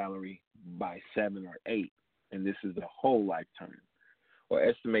annual salary by 7 or 8, and this is the whole life term. Or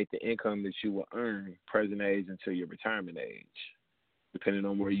estimate the income that you will earn present age until your retirement age, depending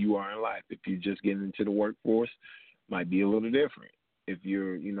on where you are in life. If you're just getting into the workforce, might be a little different. If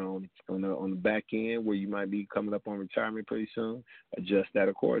you're, on the back end where you might be coming up on retirement pretty soon, adjust that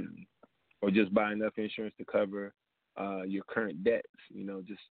accordingly. Or just buy enough insurance to cover your current debts.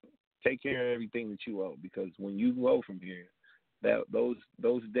 Just take care of everything that you owe, because when you go from here, those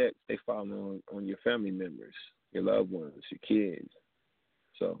debts, they fall on your family members, your loved ones, your kids.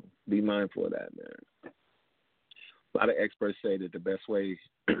 So be mindful of that, man. A lot of experts say that the best way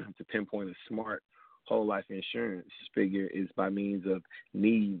to pinpoint a smart whole life insurance figure is by means of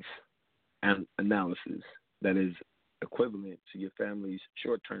needs and analysis that is equivalent to your family's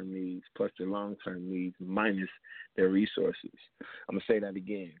short-term needs plus their long-term needs minus their resources. I'm going to say that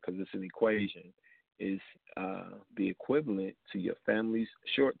again because it's an equation. Is the equivalent to your family's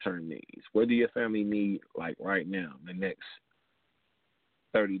short-term needs. What do your family need like right now, the next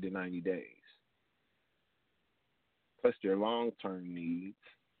 30 to 90 days? Plus their long-term needs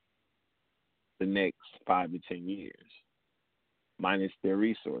the next 5 to 10 years, minus their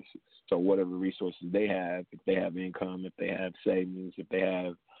resources. So whatever resources they have, if they have income, if they have savings, if they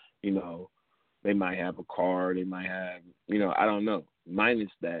have, they might have a car, they might have, I don't know,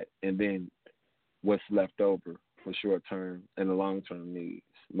 minus that, and then what's left over for short-term and the long-term needs,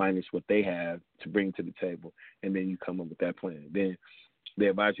 minus what they have to bring to the table, and then you come up with that plan. Then they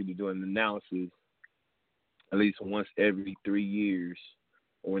advise you to do an analysis at least once every 3 years,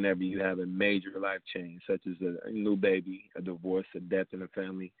 or whenever you have a major life change, such as a new baby, a divorce, a death in the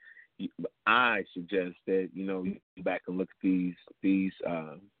family. I suggest that, you go back and look at these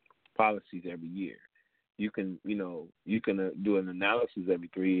policies every year. You can do an analysis every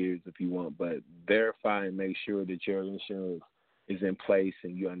 3 years if you want, but verify and make sure that your insurance is in place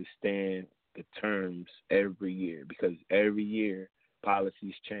and you understand the terms every year, because every year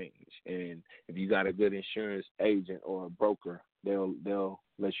policies change. And if you got a good insurance agent or a broker, they'll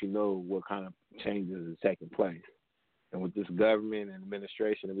let you know what kind of changes is taking place. And with this government and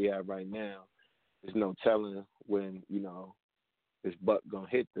administration that we have right now, there's no telling when, this buck going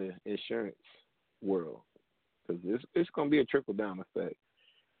to hit the insurance world. Because it's going to be a trickle-down effect.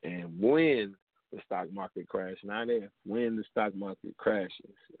 And when the stock market crashes, not if, when the stock market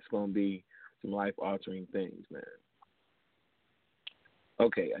crashes, it's going to be some life-altering things, man.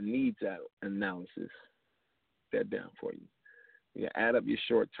 Okay, a needs analysis. That down for you. You add up your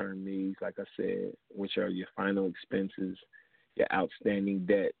short-term needs, like I said, which are your final expenses, your outstanding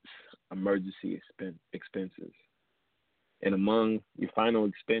debts, emergency expenses. And among your final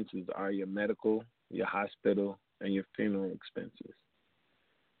expenses are your medical, your hospital, and your funeral expenses.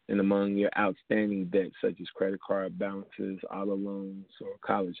 And among your outstanding debts, such as credit card balances, auto loans, or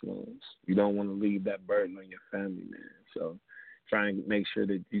college loans. You don't want to leave that burden on your family, man. So try and make sure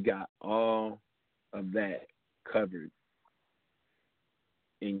that you got all of that covered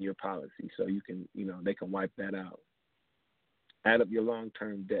in your policy, so you can, they can wipe that out. Add up your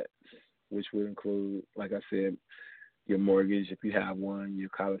long-term debts, which would include, like I said, your mortgage, if you have one, your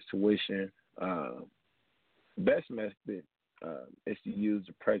college tuition. Best method is to use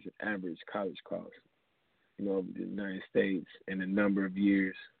the present average college cost, of the United States and the number of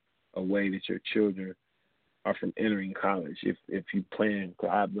years away that your children are from entering college. If you plan to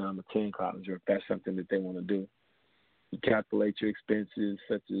have them attend college, or if that's something that they want to do. You calculate your expenses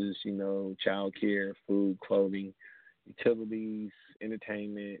such as, child care, food, clothing, utilities,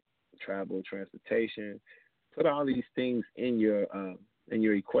 entertainment, travel, transportation. Put all these things in your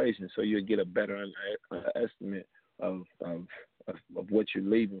equation so you'll get a better estimate of what you're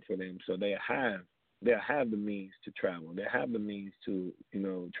leaving for them. So they'll have the means to travel. They have the means to,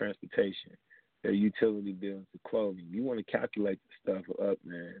 transportation, their utility bills, the clothing. You want to calculate the stuff up,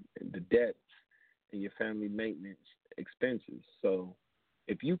 man, the debts and your family maintenance expenses. So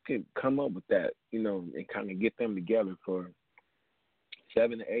if you can come up with that, and kind of get them together for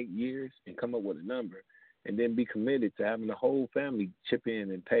 7 to 8 years and come up with a number, and then be committed to having the whole family chip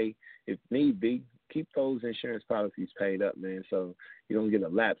in and pay if need be, keep those insurance policies paid up, man, so you don't get a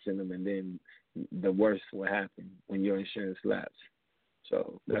lapse in them, and then the worst will happen when your insurance lapse.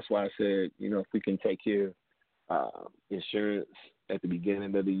 So that's why I said, if we can take care of insurance at the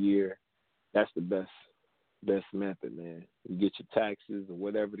beginning of the year, that's the best best method, man. You get your taxes or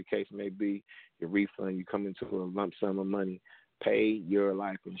whatever the case may be, your refund, you come into a lump sum of money, pay your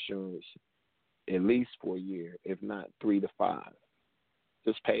life insurance at least for a year, if not 3 to 5.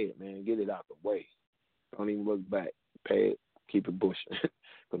 Just pay it, man. Get it out the way. Don't even look back. Pay it. Keep it bushing.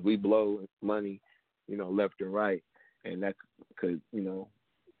 Because we blow money, left and right, and that could,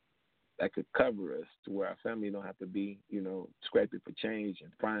 that could cover us to where our family don't have to be, scraping for change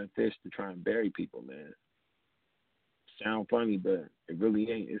and frying fish to try and bury people, man. Sound funny, but it really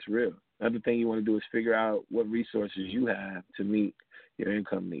ain't. It's real. Another thing you want to do is figure out what resources you have to meet your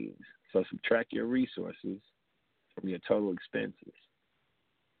income needs. So subtract your resources from your total expenses.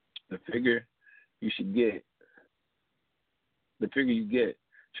 The figure you get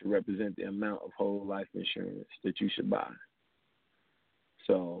should represent the amount of whole life insurance that you should buy.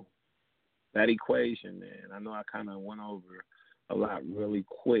 So that equation, man, I know I kind of went over a lot really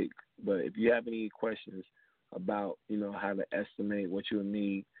quick, but if you have any questions about, how to estimate what you'll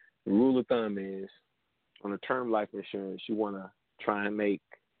need, the rule of thumb is on a term life insurance, you want to try and make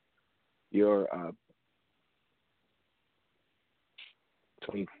your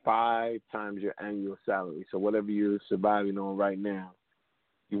 25 times your annual salary. So whatever you're surviving on right now,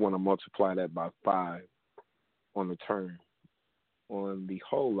 you want to multiply that by 5 on the term. On the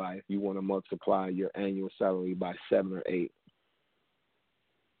whole life, you want to multiply your annual salary by 7 or 8.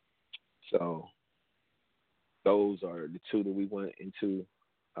 So those are the two that we went into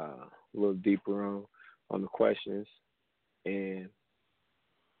a little deeper on the questions. And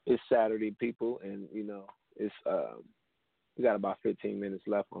it's Saturday, people, and, it's we got about 15 minutes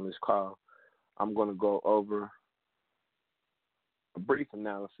left on this call. I'm going to go over a brief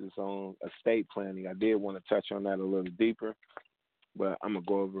analysis on estate planning. I did want to touch on that a little deeper, but I'm going to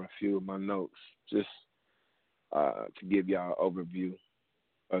go over a few of my notes just to give y'all an overview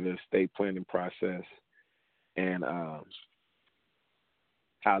of the estate planning process and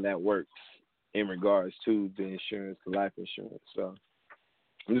how that works in regards to the insurance, the life insurance. So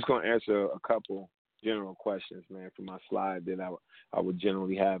I'm just going to answer a couple general questions, man, from my slide that I would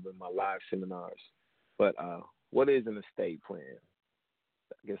generally have in my live seminars. But what is an estate plan?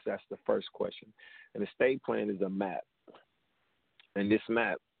 I guess that's the first question. An estate plan is a map, and this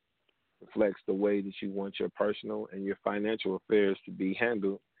map reflects the way that you want your personal and your financial affairs to be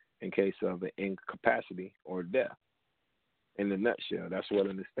handled in case of an incapacity or death. In a nutshell, that's what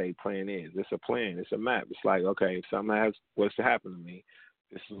an estate plan is. It's a plan. It's a map. It's like, okay, if something was to happen to me,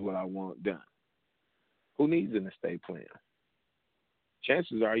 this is what I want done. Who needs an estate plan?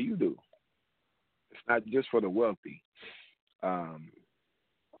 Chances are you do. It's not just for the wealthy.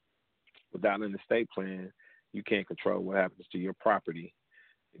 Without an estate plan, you can't control what happens to your property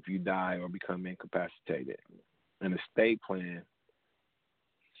if you die or become incapacitated. An estate plan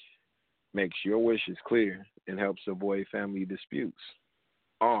makes your wishes clear and helps avoid family disputes.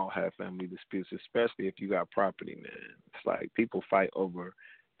 All have family disputes, especially if you got property, man. It's like people fight over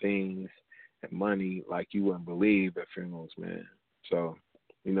things and money like you wouldn't believe at funerals, man. So,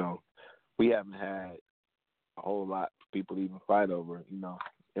 we haven't had a whole lot for people to even fight over,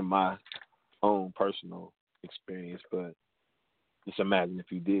 in my own personal experience. But just imagine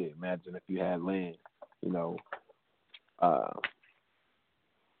if you did. Imagine if you had land,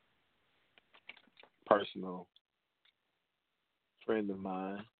 personal friend of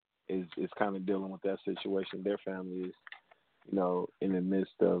mine is kind of dealing with that situation. Their family is, in the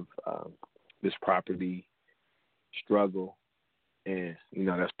midst of this property struggle, and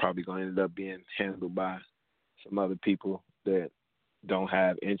that's probably going to end up being handled by some other people that don't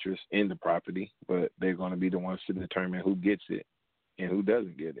have interest in the property, but they're going to be the ones to determine who gets it and who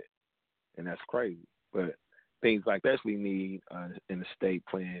doesn't get it, and that's crazy. But things like that we need an estate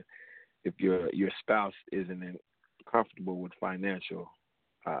plan if your spouse isn't comfortable with financial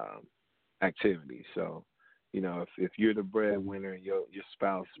activities. So, if you're the breadwinner and your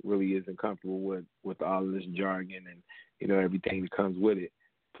spouse really isn't comfortable with all of this jargon and, everything that comes with it,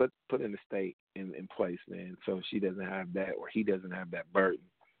 put an estate in place, man, so she doesn't have that or he doesn't have that burden,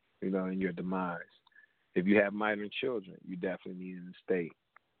 in your demise. If you have minor children, you definitely need an estate.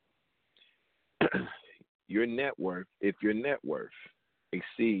 If your net worth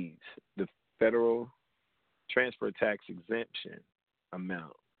exceeds the federal transfer tax exemption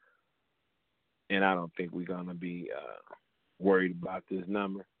amount, and I don't think we're going to be worried about this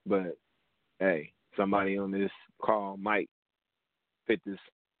number, but, hey, somebody on this call might fit this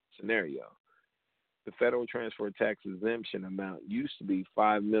scenario. The federal transfer tax exemption amount used to be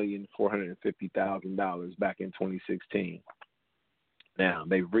 $5,450,000 back in 2016. Now,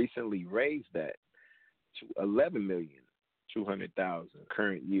 they've recently raised that to $11,200,000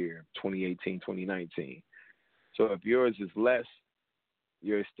 current year, 2018-2019. So if yours is less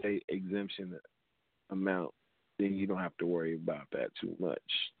your state exemption amount, then you don't have to worry about that too much.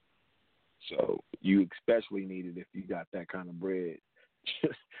 So you especially need it if you got that kind of bread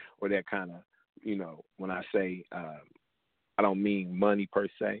or that kind of, when I say, I don't mean money per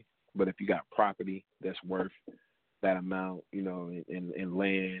se, but if you got property that's worth that amount, in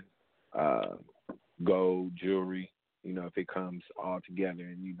land, gold, jewelry, if it comes all together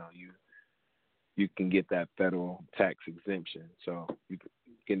and, you can get that federal tax exemption. So you can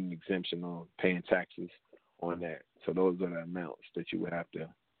get an exemption on paying taxes on that. So those are the amounts that you would have to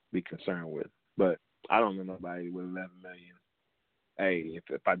be concerned with. But I don't know nobody with 11 million. Hey,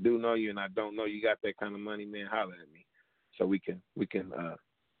 if I do know you and I don't know you got that kind of money, man, holler at me. So we can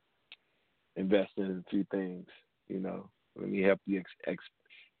invest in a few things, Let me help you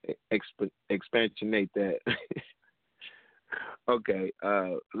expansionate that. Okay,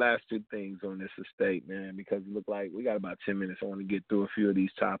 last two things on this estate, man, because it look like we got about 10 minutes. I want to get through a few of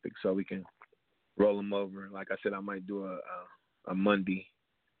these topics so we can roll them over. Like I said, I might do a Monday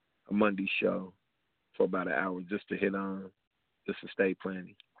show for about an hour just to hit on this estate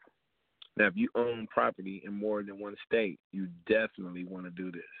planning. Now, if you own property in more than one state, you definitely want to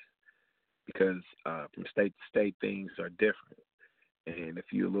do this because from state to state, things are different. And if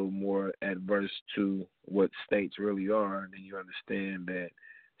you're a little more adverse to what states really are, then you understand that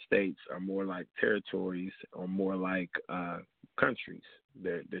states are more like territories or more like countries.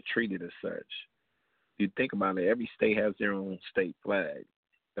 They're treated as such. You think about it, every state has their own state flag.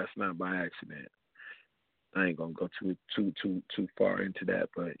 That's not by accident. I ain't gonna go too far into that,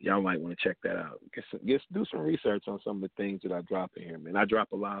 but y'all might want to check that out. Just do some research on some of the things that I drop in here, man. I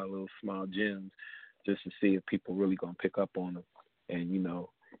drop a lot of little small gems just to see if people really gonna pick up on them and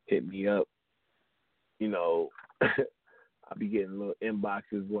hit me up. I'll be getting little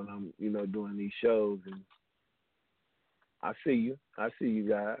inboxes when I'm doing these shows, and I see you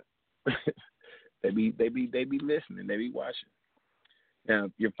guys. they be listening, they be watching. Now,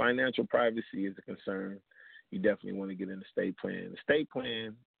 if your financial privacy is a concern, you definitely want to get an estate plan. The estate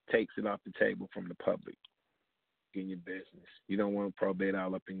plan takes it off the table from the public in your business. You don't want probate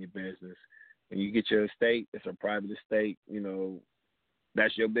all up in your business. When you get your estate, it's a private estate,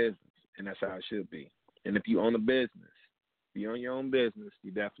 that's your business, and that's how it should be. And if you own a business, if you own your own business,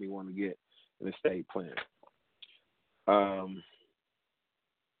 you definitely want to get an estate plan.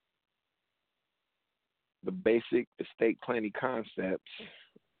 The basic estate planning concepts.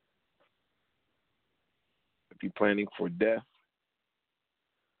 If you're planning for death,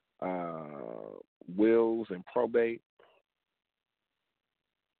 wills and probate,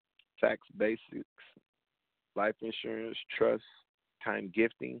 tax basics, life insurance, trust, time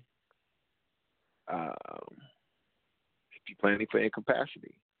gifting. If you're planning for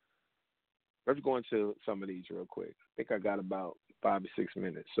incapacity. Let's go into some of these real quick. I think I got about 5 or 6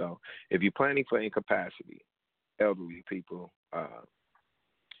 minutes. So if you're planning for incapacity, elderly people,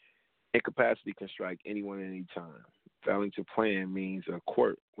 incapacity can strike anyone at any time. Failing to plan means a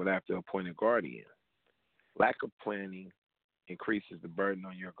court would have to appoint a guardian. Lack of planning increases the burden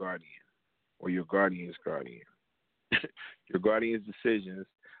on your guardian or your guardian's guardian. Your guardian's decisions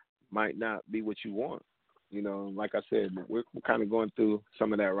might not be what you want. Like I said, we're kind of going through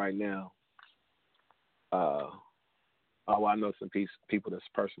some of that right now. I know some people that's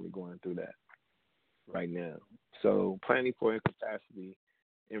personally going through that right now. So planning for incapacity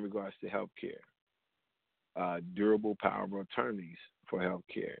in regards to health care. Durable power of attorneys for health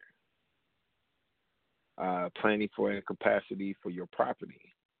care. Planning for incapacity for your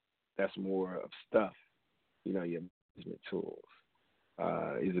property. That's more of stuff, your management tools.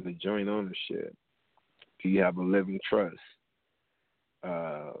 Is it a joint ownership? Do you have a living trust?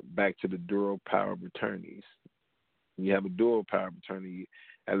 Back to the dual power of attorneys. When you have a dual power of attorney,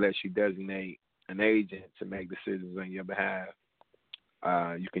 that lets you designate an agent to make decisions on your behalf.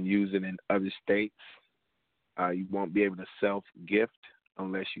 You can use it in other states. You won't be able to self-gift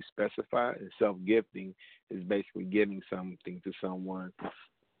unless you specify. And self-gifting is basically giving something to someone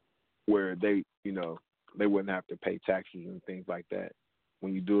where they wouldn't have to pay taxes and things like that.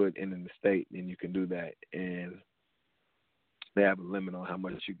 When you do it in an estate, then you can do that. And they have a limit on how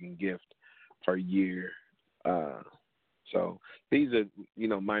much you can gift per year. So these are,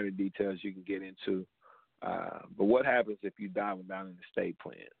 minor details you can get into. But what happens if you die without an estate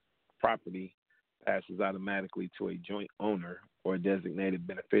plan? Property passes automatically to a joint owner or a designated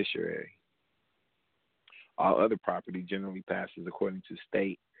beneficiary. All other property generally passes according to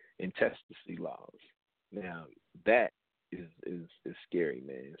state intestacy laws. Now, that is scary,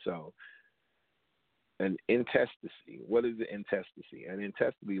 man. So an intestacy, what is an intestacy? An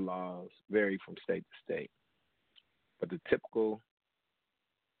intestacy laws vary from state to state. But the typical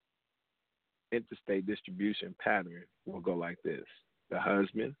interstate distribution pattern will go like this. The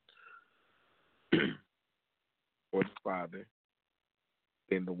husband or the father,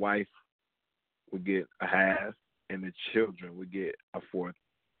 then the wife would get a half, and the children would get a fourth.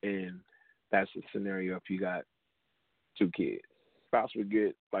 And that's the scenario if you got 2 kids. Spouse would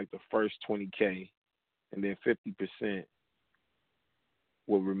get like the first $20K, and then 50%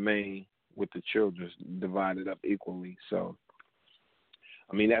 will remain with the children, divided up equally. So,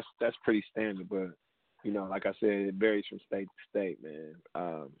 I mean, that's pretty standard, but, you know, like I said, it varies from state to state, man.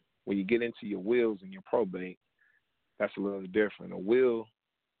 When you get into your wills and your probate, that's a little different. A will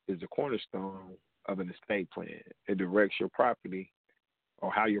is the cornerstone of an estate plan. It directs your property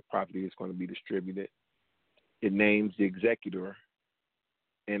or how your property is going to be distributed. It names the executor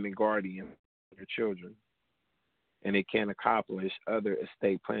and the guardian of your children. And it can accomplish other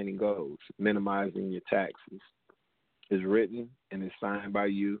estate planning goals, minimizing your taxes. It's written and it's signed by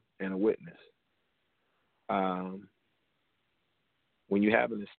you and a witness. When you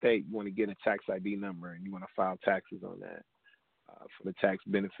have an estate, you want to get a tax ID number and you want to file taxes on that for the tax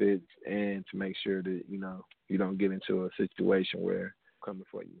benefits and to make sure that, you know, you don't get into a situation where it's coming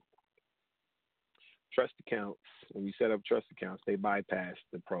for you. Trust accounts, when you set up trust accounts, they bypass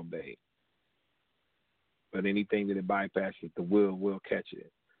the probate. But anything that it bypasses, the will catch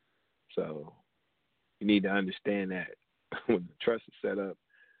it. So you need to understand that when the trust is set up,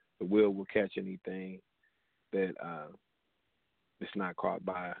 the will catch anything that it's not caught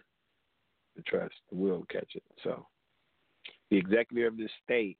by the trust. The will will catch it. So the executor of the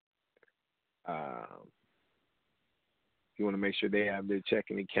estate, you want to make sure they have their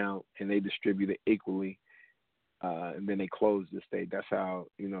checking account and they distribute it equally, and then they close the estate. That's how,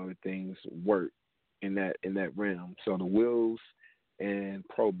 you know, the things work in that realm. So the wills and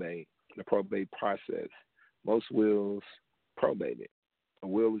probate, the probate process, most wills probated. A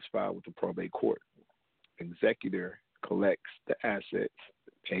will is filed with the probate court. Executor collects the assets,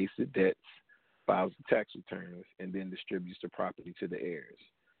 pays the debts, files the tax returns, and then distributes the property to the heirs.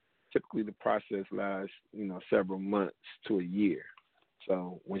 Typically, the process lasts, you know, several months to a year.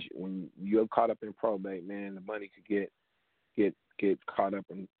 So when you're caught up in probate, man, the money could get caught up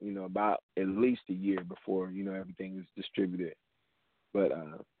in, you know, about at least a year before, you know, everything is distributed. But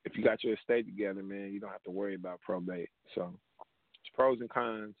if you got your estate together, man, you don't have to worry about probate. So it's pros and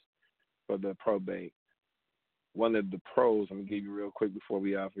cons for the probate. One of the pros, I'm going to give you real quick before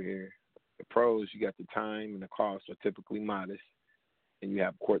we out of here. The pros, you got the time and the costs are typically modest, and you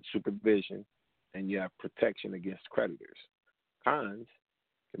have court supervision, and you have protection against creditors. Cons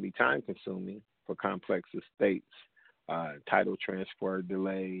can be time-consuming for complex estates, title transfer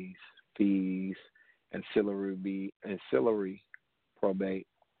delays, fees, ancillary probate,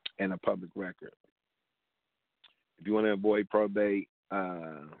 and a public record. If you want to avoid probate,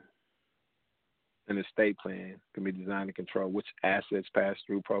 an estate plan can be designed to control which assets pass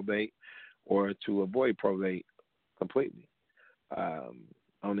through probate or to avoid probate completely.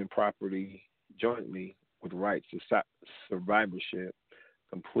 Owning property jointly with rights to survivorship,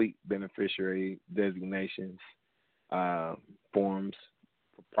 complete beneficiary designations, forms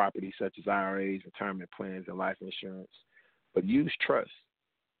for property such as IRAs, retirement plans, and life insurance. But use trust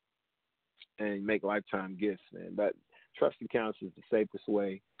and make lifetime gifts, man. But trust accounts is the safest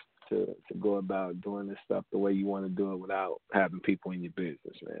way to go about doing this stuff the way you want to do it without having people in your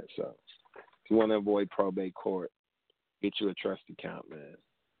business, man. So if you want to avoid probate court, get you a trust account, man.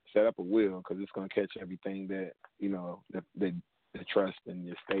 Set up a will because it's going to catch everything that, you know, the trust in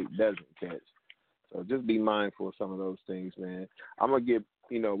your state doesn't catch. So just be mindful of some of those things, man. I'm going to get,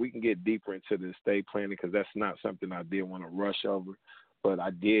 you know, we can get deeper into the estate planning because that's not something I did want to rush over, but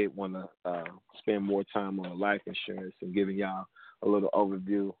I did want to spend more time on the life insurance and giving y'all a little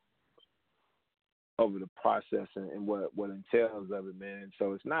overview over the process and what entails of it, man.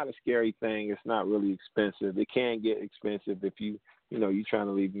 So it's not a scary thing. It's not really expensive. It can get expensive if you're trying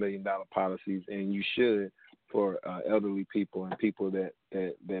to leave $1 million policies, and you should for elderly people and people that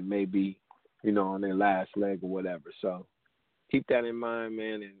may be, you know, on their last leg or whatever. So keep that in mind,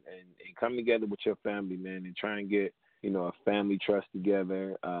 man, and come together with your family, man, and try and get, you know, a family trust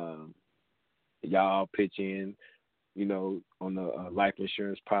together. Y'all pitch in, you know, on the life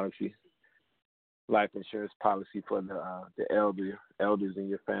insurance policy for the elders in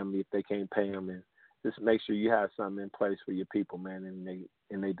your family if they can't pay them, and just make sure you have something in place for your people, man,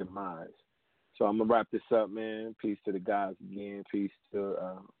 in their demise. So I'm gonna wrap this up, man. Peace to the guys again. Peace to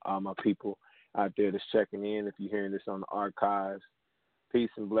all my people out there that's checking in. If you're hearing this on the archives, peace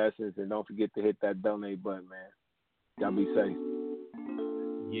and blessings, and don't forget to hit that donate button, man. Y'all be safe.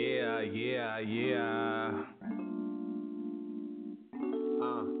 Yeah.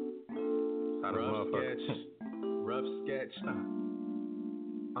 Rough sketch.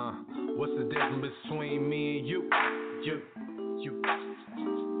 What's the difference between me and you?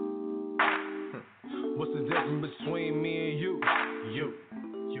 What's the difference between me and you?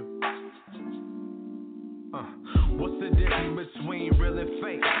 What's the difference between real and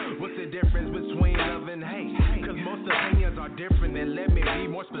fake? What's the difference between love and hate? Cause most opinions are different, and let me be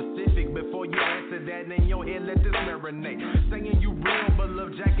more specific before you answer that. In your head, let this marinate. Saying you real, but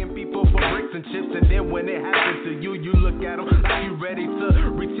love jacking people for bricks and chips, and then when it happens to you, you look at them like you ready to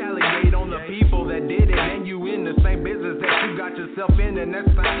retaliate on the people that did it, and you in the same business that you got yourself in, and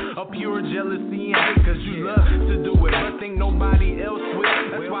that's like a pure jealousy and hate, cause you love to do it, but think nobody else will.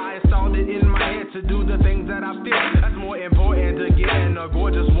 That's why I installed it in my head to do the things that I feel. That's more important to getting a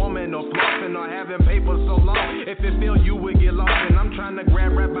gorgeous woman or flossing or having paper so long. If it feel you would get lost, and I'm trying to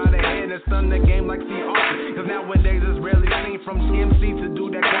grab right by the head and stun the game like C. Austin. Cause nowadays it's rarely seen from MC to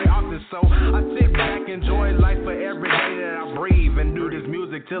do that quite often. So I sit back, enjoy life for every day that I breathe, and do this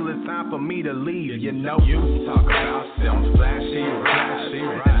music till it's time for me to leave. You know, you talk about some flashy rides,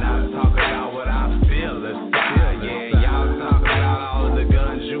 and I talk about what I feel inside. Yeah, y'all talk about all the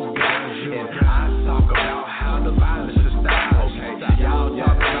guns you got, and I talk about how the violence is style. Okay, y'all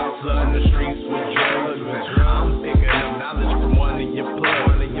talk about flooding the streets with drugs.